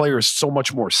today's player is so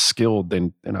much more skilled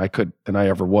than I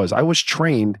ever was. I was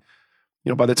trained,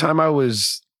 by the time I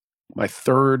was my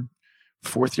third,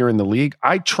 fourth year in the league,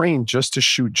 I trained just to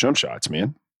shoot jump shots,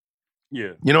 man.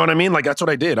 Yeah. You know what I mean? Like that's what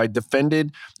I did. I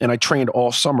defended and I trained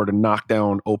all summer to knock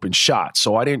down open shots.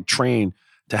 So I didn't train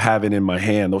to have it in my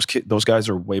hand. Those guys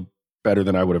are way better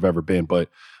than I would have ever been. But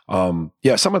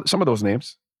yeah, some of those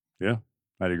names. Yeah,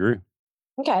 I'd agree.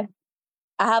 Okay.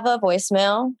 I have a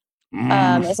voicemail.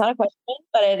 It's not a question,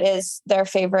 but it is their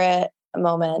favorite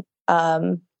moment.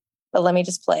 But let me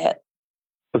just play it.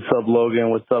 What's up, Logan?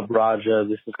 What's up, Raja?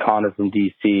 This is Connor from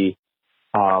DC.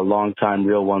 Longtime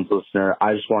Real Ones listener.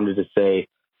 I just wanted to say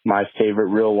my favorite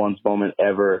Real Ones moment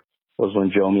ever was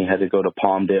when Jomi had to go to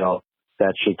Palmdale.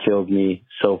 That shit killed me.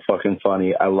 So fucking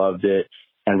funny. I loved it.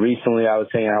 And recently I was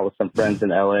hanging out with some friends in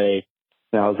LA.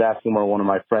 And I was asking where one of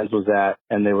my friends was at,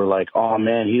 and they were like, oh,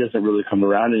 man, he doesn't really come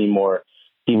around anymore.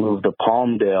 He moved to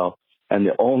Palmdale. And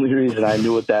the only reason I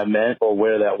knew what that meant or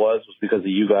where that was because of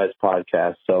you guys'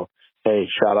 podcast. So, hey,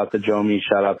 shout out to Jomi,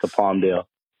 shout out to Palmdale.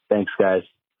 Thanks, guys.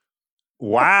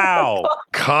 Wow.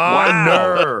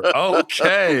 Connor. Wow.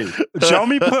 Okay.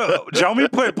 Jomi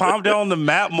put Palmdale on the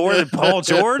map more than Paul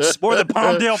George, more than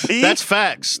Palmdale P. That's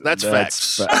facts. That's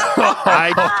facts.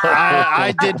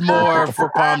 I did more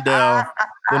for Palmdale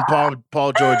than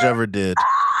Paul George ever did.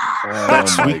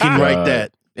 We can write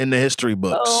that in the history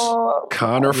books.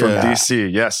 Connor from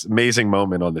DC. Yes. Amazing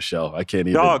moment on the show. I can't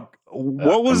even. Dog,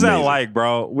 what was that like,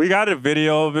 bro? We got a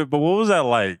video of it, but what was that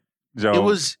like, Joe?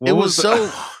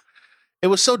 It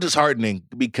was so disheartening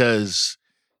because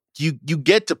you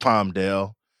get to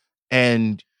Palmdale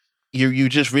and you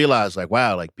just realize like,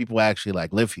 wow, like people actually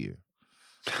like live here.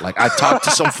 Like I talked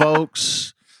to some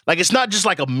folks. Like it's not just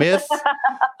like a myth,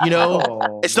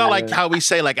 it's not like how we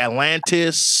say like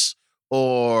Atlantis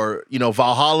or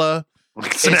Valhalla.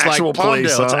 It's an actual like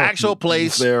place. It's an actual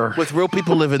place there with real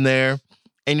people living there,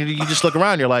 and you just look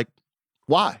around. You're like,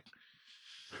 why?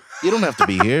 You don't have to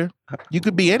be here. You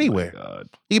could be anywhere.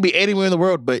 You could be anywhere in the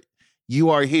world, but you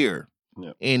are here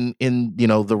in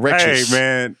the riches. Hey,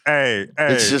 man. Hey.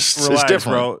 It's just relax, it's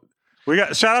different, bro. We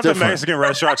got shout out to Mexican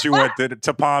restaurants you went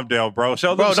to Palmdale, bro.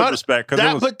 Show them some respect.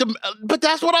 But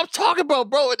that's what I'm talking about,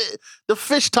 bro. The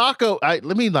fish taco. Let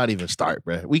me not even start,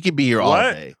 bro. We could be here all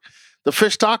day. The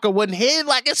fish taco wasn't hit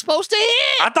like it's supposed to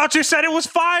hit. I thought you said it was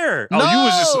fire. No. Oh, you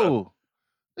was just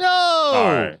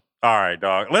no. All right,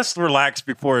 dog. Let's relax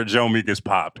before Jomi gets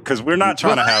popped because we're not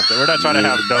trying to have that. We're not trying to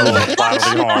have no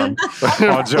bodily harm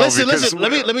on Jomi. Listen.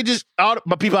 Let me just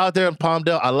my people out there in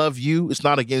Palmdale. I love you. It's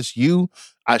not against you.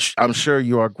 I'm sure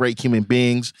you are great human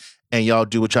beings, and y'all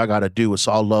do what y'all got to do. It's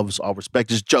all love. It's all respect.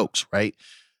 It's jokes, right?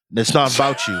 It's not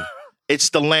about you.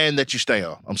 It's the land that you stay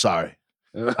on. I'm sorry.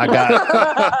 I got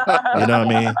it. You know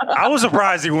what I mean? I was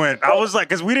surprised he went. I was like,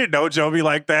 because we didn't know Jomi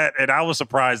like that, and I was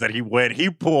surprised that he went. He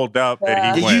pulled up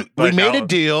and he went. We made a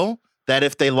deal that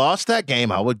if they lost that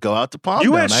game, I would go out to Palmdale.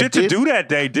 You had shit to do that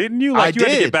day, didn't you? Like you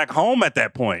had to get back home at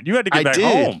that point. You had to get back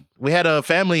home. We had a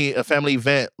family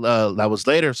event that was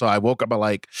later, so I woke up.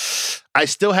 I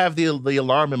still have the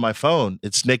alarm in my phone.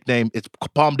 It's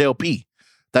Palmdale P.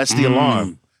 That's the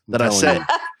alarm that I set.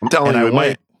 I'm telling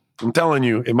you, I'm telling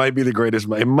you, it might be the greatest.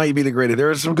 It might be the greatest. There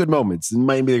are some good moments. It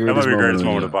might be the greatest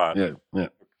moment of the pod. Yeah.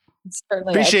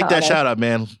 Appreciate that shout out,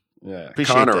 man. Yeah,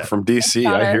 Connor from DC.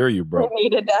 Connor, I hear you, bro. We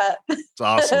needed that. It's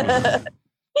awesome.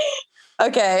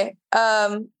 Okay,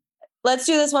 let's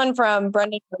do this one from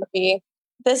Brendan Murphy.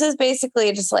 This is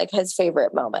basically just like his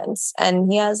favorite moments,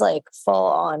 and he has like full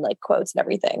on like quotes and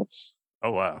everything.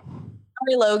 Oh wow.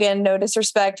 Sorry, Logan. No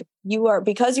disrespect. You are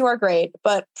great,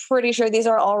 but pretty sure these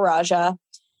are all Raja.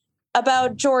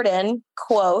 About Jordan,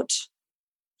 quote,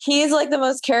 he's like the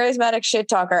most charismatic shit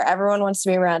talker. Everyone wants to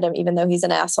be around him, even though he's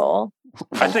an asshole.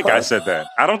 I think I said that.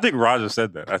 I don't think Raja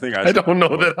said that. I don't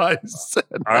know that I said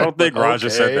that. I don't think Raja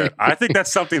said that. I think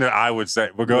that's something that I would say.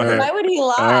 Well, go ahead. Why would he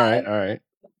lie? All right.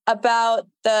 About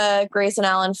the Grayson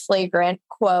Allen flagrant,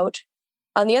 quote,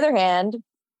 on the other hand,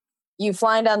 you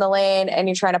flying down the lane and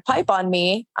you're trying to pipe on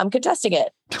me, I'm contesting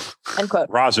it. End quote.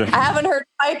 Raja. I haven't heard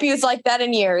pipe used like that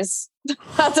in years.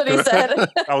 That's what he said.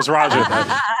 That was Raja.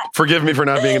 Forgive me for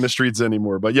not being in the streets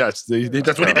anymore, but yes,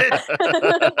 that's what he did.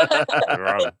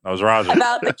 That was Raja.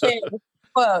 About the King.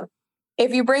 Quote,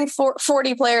 if you bring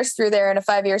 40 players through there in a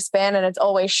 5-year span and it's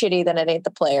always shitty, then it ain't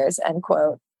the players, end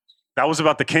quote. That was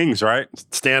about the Kings, right?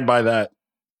 Stand by that.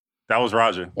 That was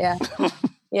Raja. Yeah.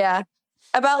 Yeah.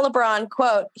 About LeBron,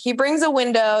 quote, he brings a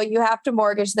window. You have to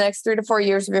mortgage the next 3 to 4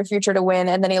 years of your future to win.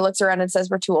 And then he looks around and says,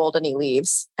 we're too old, and he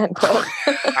leaves. End quote.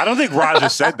 I don't think Raja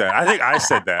said that. I think I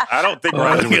said that. I don't think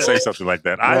Raja would say something like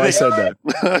that. I said that.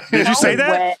 Did you say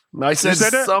that? I said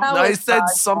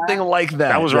something like that.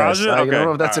 That was Raja? I Okay. don't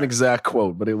know if that's an exact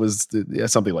quote, but it was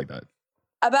something like that.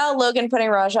 About Logan putting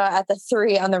Raja at the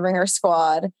 3 on the Ringer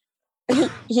squad.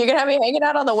 You're going to have me hanging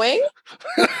out on the wing?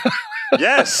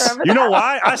 Yes. You know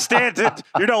why?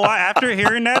 You know why? After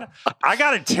hearing that, I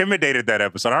got intimidated that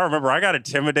episode. I remember I got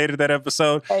intimidated that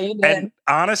episode. Yeah, you did. And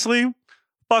honestly,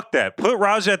 fuck that. Put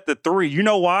Raj at the 3. You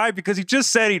know why? Because he just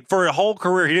said for a whole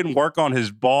career, he didn't work on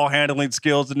his ball handling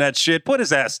skills and that shit. Put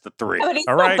his ass at the 3. But he's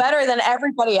all still right? better than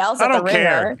everybody else at the Ringer.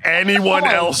 care. Anyone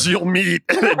else you'll meet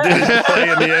that didn't play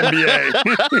in the NBA.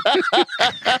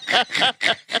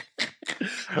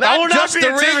 I will not be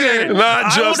intimidated.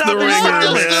 Not just the Ringer,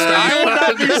 man. I will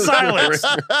not be silenced.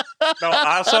 No,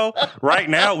 also, right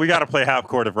now, we got to play half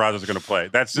court if Raja's going to play.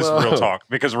 That's just real talk.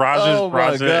 Because Raja,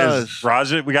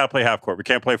 we got to play half court. We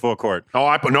can't play full court.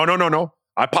 Oh, no.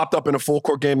 I popped up in a full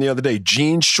court game the other day.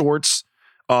 Jeans, shorts,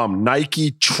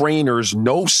 Nike trainers,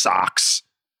 no socks.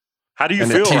 How do you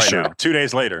feel right now, 2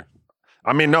 days later?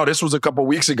 I mean, no, this was a couple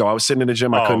weeks ago. I was sitting in the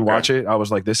gym. I couldn't watch it. I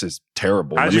was like, this is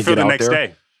terrible. How did you feel the next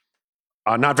day?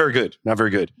 Not very good. Not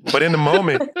very good. But in the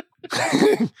moment,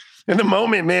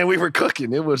 man, we were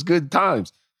cooking. It was good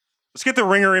times. Let's get the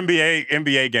Ringer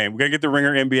NBA game. We're going to get the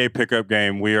Ringer NBA pickup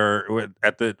game. We are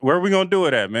at the, where are we going to do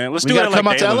it at, man? Let's do it at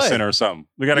like Galen Center or something.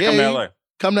 We got to come to LA.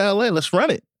 Come to LA. Let's run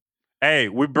it. Hey,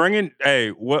 we're bringing,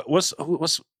 what's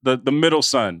the middle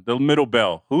son, the middle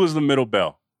bell? Who is the middle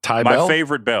bell? Ty Bell? My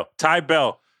favorite bell. Ty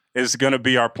Bell is going to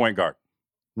be our point guard.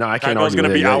 No, I can't Ty Bell's argue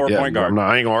going to be our point point guard.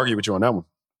 I ain't going to argue with you on that one.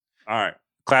 All right.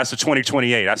 Class of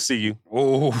 2028. I see you.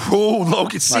 Oh,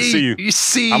 Logan. See, I see you. You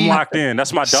see. I'm locked in.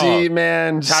 That's my dog. See,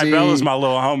 man. Ty Bell is my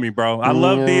little homie, bro. I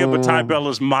love Dia, but Ty Bell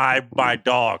is my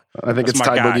dog. I think it's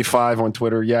Ty Boogie 5 on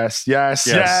Twitter. Yes.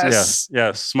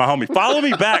 It's my homie. Follow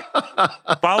me back.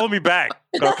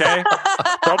 Okay?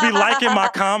 Don't be liking my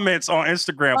comments on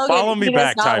Instagram. Logan, follow me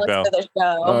back, Ty Bell.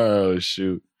 Oh,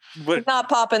 shoot. He's not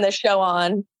popping the show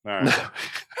on. All right.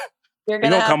 You're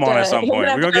going to come on at some point.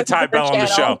 We're going to get Ty Bell on the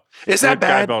show. Is that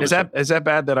bad? Is that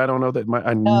bad that I don't know that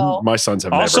my sons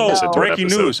have also, never listened to breaking an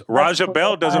episode. news. Raja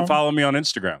Bell doesn't follow me on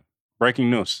Instagram.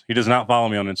 Breaking news. He does not follow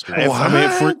me on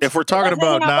Instagram. If we're talking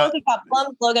about not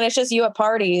Logan, it's just you at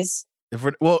parties.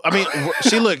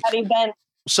 See, look.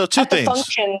 So two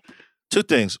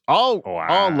things. All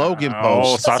Logan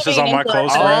posts. Sasha's on my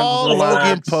close friends. All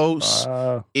Logan posts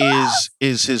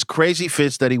is his crazy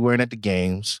fits that he wearing at the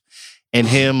games. And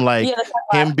him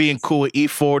being cool with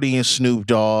E40 and Snoop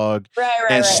Dogg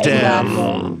and Steph.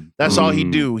 Exactly. That's all he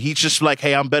do. He's just like,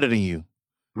 hey, I'm better than you.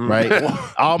 Right?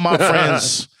 All my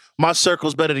friends, my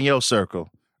circle's better than your circle.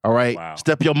 All right? Wow.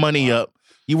 Step your money up.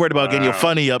 You worried about getting your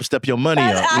funny up, step your money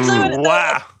up.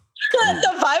 Wow.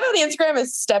 The vibe of the Instagram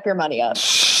is step your money up.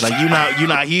 Like you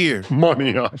not here.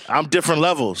 Money up. I'm different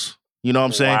levels. You know what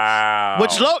I'm saying? Wow.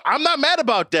 Which look, I'm not mad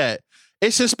about that.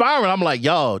 It's inspiring. I'm like,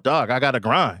 yo, dog, I gotta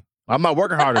grind. I'm not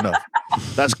working hard enough.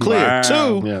 That's clear.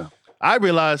 Wow. 2, I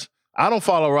realize I don't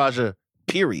follow Raja,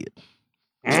 period.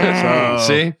 So,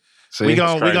 See? We're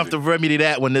gonna have to remedy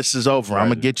that when this is over. I'm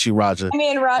gonna get you, Raja. I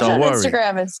mean, Raja on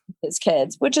Instagram is his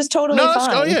kids, which is totally fine. That's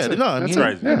crazy.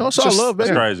 It's all love, baby.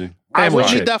 That's crazy. I would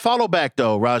need that follow back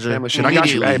though, Raja. I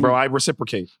got you. Hey, bro, I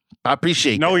reciprocate. I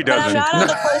appreciate No, he doesn't. But I'm not on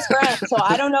the close friends, so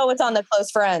I don't know what's on the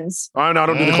close friends. I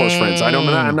don't do the close friends.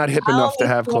 I'm not hip enough to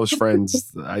have close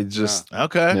friends. I just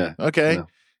okay. Yeah.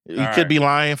 You could be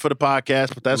lying for the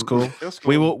podcast, but that's cool.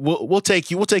 Cool. We'll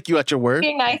take you at your word.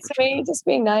 Being nice to me, just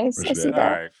being nice. I see All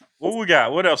right. What we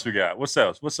got? What else we got? What's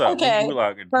up? Okay.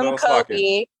 From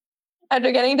Kobe.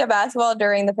 After getting into basketball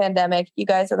during the pandemic, you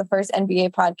guys are the first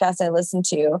NBA podcast I listened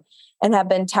to and have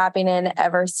been tapping in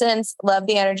ever since. Love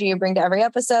the energy you bring to every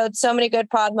episode. So many good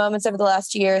pod moments over the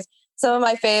last 2 years. Some of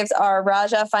my faves are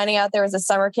Raja finding out there was a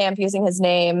summer camp using his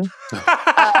name.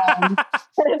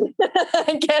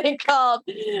 Getting called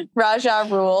Raja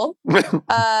Rule.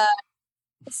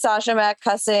 Sasha Mack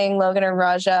cussing Logan and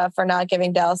Raja for not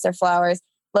giving Dallas their flowers.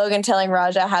 Logan telling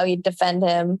Raja how he'd defend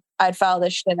him. I'd foul the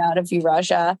shit out of you,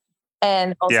 Raja.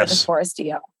 And also the Forrest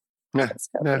DL. Yeah.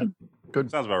 Good.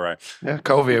 Sounds about right. Yeah,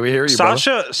 Kobe, we hear you,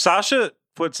 Sasha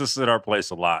puts us in our place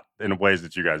a lot in ways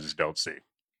that you guys just don't see.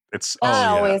 It's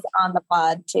Not always on the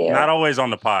pod, too. not always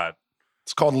on the pod.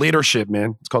 It's called leadership,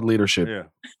 man. It's called leadership.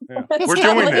 Yeah. We're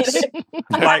doing this.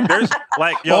 Like, there's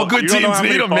like, yo, all good teams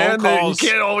need them, man. You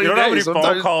can't always. You know how many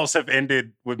phone calls have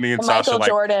ended with me and Sasha? Michael Like,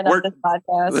 Jordan of this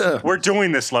podcast. we're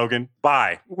doing this, Logan.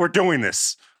 Bye. We're doing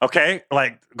this. Okay,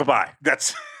 like goodbye.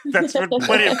 That's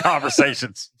plenty of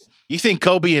conversations. You think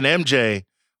Kobe and MJ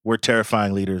were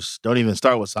terrifying leaders? Don't even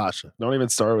start with Sasha. Don't even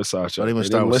start with Sasha. Don't even They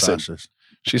start didn't with listen. Sasha.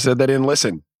 She said they didn't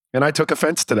listen, and I took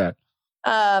offense to that.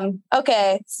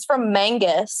 Okay, it's from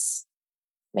Mangus.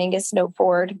 Mangus No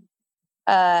Ford.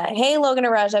 Hey, Logan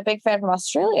and Raj, a big fan from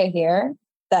Australia here.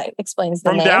 That explains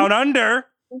the From name. down under.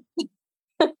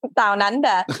 Down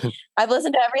under. I've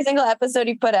listened to every single episode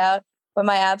you put out, but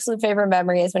my absolute favorite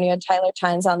memory is when you had Tyler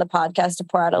Tynes on the podcast to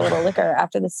pour out a little liquor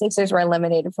after the Sixers were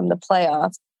eliminated from the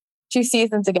playoffs 2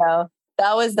 seasons ago.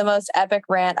 That was the most epic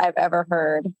rant I've ever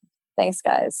heard. Thanks,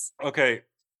 guys. Okay.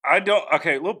 A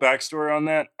little backstory on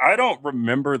that. I don't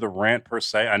remember the rant per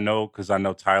se. I know because I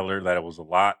know Tyler that it was a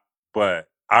lot, but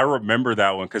I remember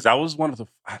that one because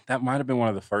that might have been one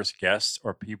of the first guests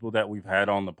or people that we've had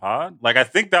on the pod. Like, I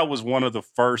think that was one of the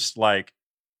first like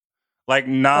When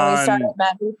we started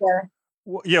Matt Hooper.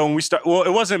 when we start. Well,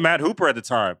 it wasn't Matt Hooper at the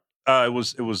time. It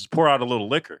was pour out a little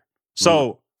liquor.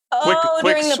 So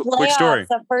During the playoffs, quick story.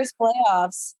 the first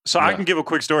playoffs. So I can give a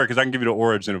quick story because I can give you the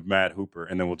origin of Matt Hooper,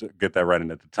 and then we'll get that right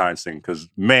into the Tynes thing. Because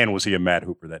man, was he a Matt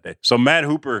Hooper that day? So Matt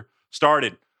Hooper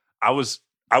started. I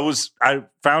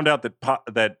found out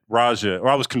that Raja, or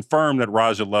I was confirmed that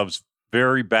Raja loves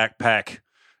very backpack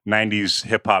 90s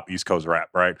hip hop East Coast rap,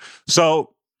 right?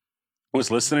 So I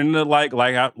was listening to like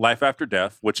Life After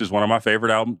Death, which is one of my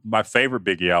favorite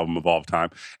Biggie album of all time,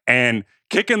 and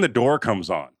Kick in the Door comes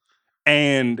on.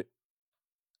 And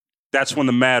that's when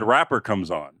the Mad Rapper comes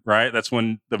on, right? That's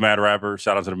when the Mad Rapper,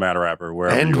 shout out to the Mad Rapper.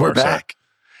 And we're back.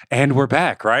 And we're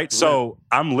back, right? So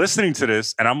I'm listening to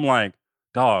this and I'm like,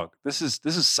 dog, this is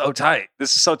so tight.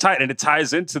 This is so tight. And it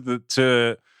ties into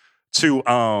it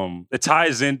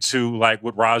ties into like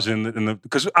what Raj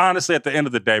because honestly, at the end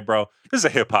of the day, bro, this is a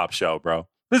hip hop show, bro.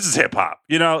 This is hip hop.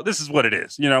 You know, this is what it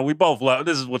is. You know, we both love,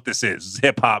 this is what this is. It's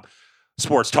hip hop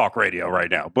sports talk radio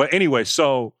right now. But anyway,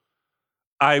 so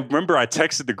I remember I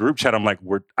texted the group chat. I'm like,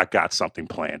 I got something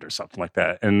planned or something like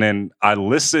that. And then I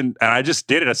listened and I just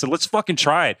did it. I said, let's fucking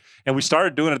try it. And we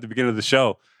started doing it at the beginning of the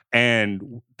show.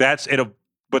 And that's it.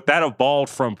 But that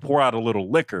evolved from pour out a little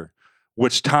liquor,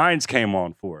 which Tynes came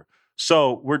on for.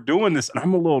 So we're doing this and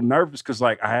I'm a little nervous because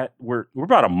like we're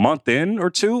about a month in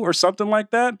or two or something like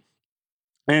that.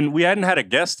 And we hadn't had a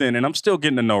guest in and I'm still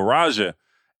getting to know Raja.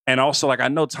 And also like I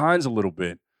know Tynes a little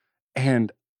bit.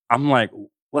 And I'm like,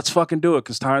 let's fucking do it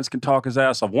because Tynes can talk his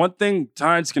ass off. One thing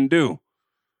Tynes can do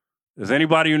is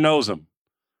anybody who knows him,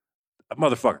 that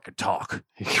motherfucker can talk.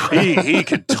 He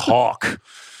can talk.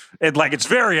 It's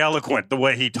very eloquent the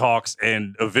way he talks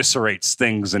and eviscerates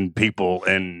things and people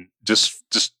and just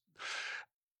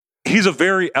he's a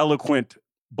very eloquent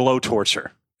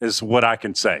blowtorcher is what I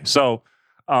can say. So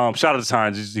shout out to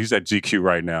Tynes. He's at GQ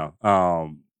right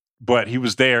now. But he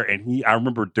was there, and I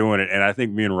remember doing it, and I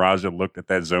think me and Raja looked at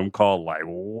that Zoom call like,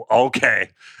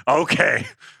 okay. It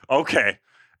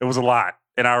was a lot,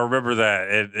 and I remember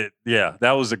that.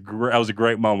 That was a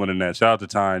great moment in that. Shout out to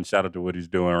Tynes. Shout out to what he's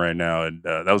doing right now, and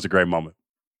that was a great moment.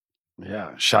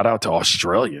 Yeah, shout out to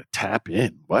Australia. Tap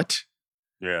in. What?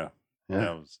 Yeah.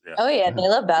 Oh yeah, they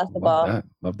love basketball.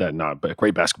 Love that. But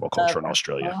great basketball culture in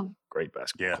Australia. Great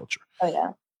basketball culture. Oh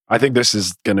yeah. I think this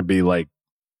is going to be like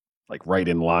right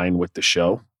in line with the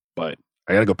show, but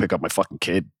I gotta go pick up my fucking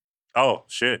kid. Oh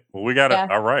shit! Well, we gotta. Yeah.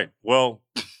 All right. Well,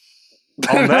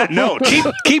 on that note,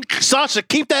 keep Sasha.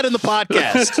 Keep that in the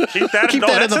podcast. Keep that in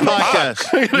the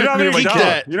podcast. You know what I mean?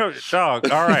 Dog. You know,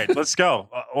 dog. All right, let's go.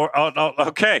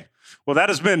 Okay. Well, that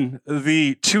has been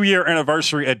the 2-year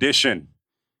anniversary edition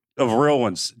of Real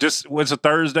Ones. It's a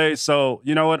Thursday, so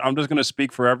you know what? I'm just gonna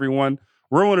speak for everyone.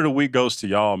 Real One of the Week goes to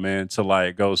y'all, man.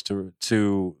 Goes to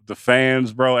the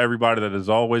fans, bro. Everybody that has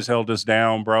always held us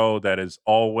down, bro. That is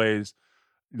always,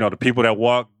 the people that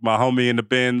walk my homie in the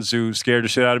Benz who scared the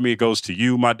shit out of me. It goes to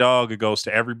you, my dog. It goes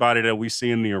to everybody that we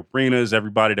see in the arenas,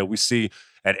 everybody that we see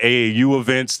at AAU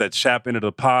events that chap into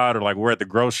the pod or like we're at the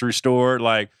grocery store.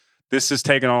 Like this is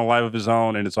taking on a life of its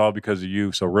own, and it's all because of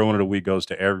you. So Real One of the Week goes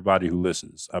to everybody who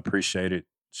listens. I appreciate it.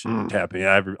 Tap in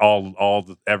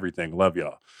everything. Love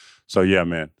y'all. So yeah,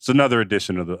 man, it's another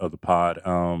edition of the pod.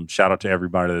 Shout out to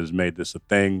everybody that has made this a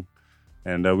thing,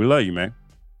 and we love you, man.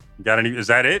 Got any? Is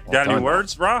that it? Got any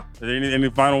words, Ra? Any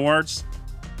final words?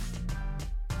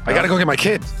 I gotta go get my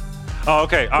kid. Oh,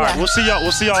 okay. All right. We'll see y'all.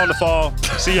 We'll see y'all in the fall.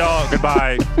 See y'all.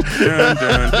 Goodbye. Dun,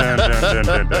 dun, dun, dun,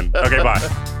 dun, dun, dun. Okay,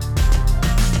 bye.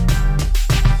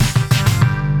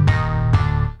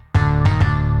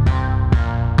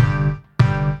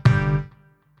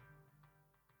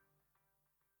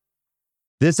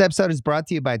 This episode is brought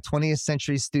to you by 20th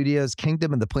Century Studios'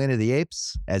 Kingdom of the Planet of the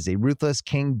Apes. As a ruthless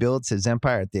king builds his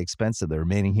empire at the expense of the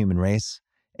remaining human race,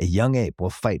 a young ape will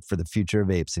fight for the future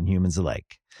of apes and humans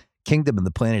alike. Kingdom of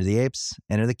the Planet of the Apes.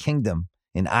 Enter the kingdom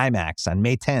in IMAX on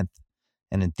May 10th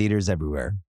and in theaters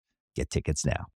everywhere. Get tickets now.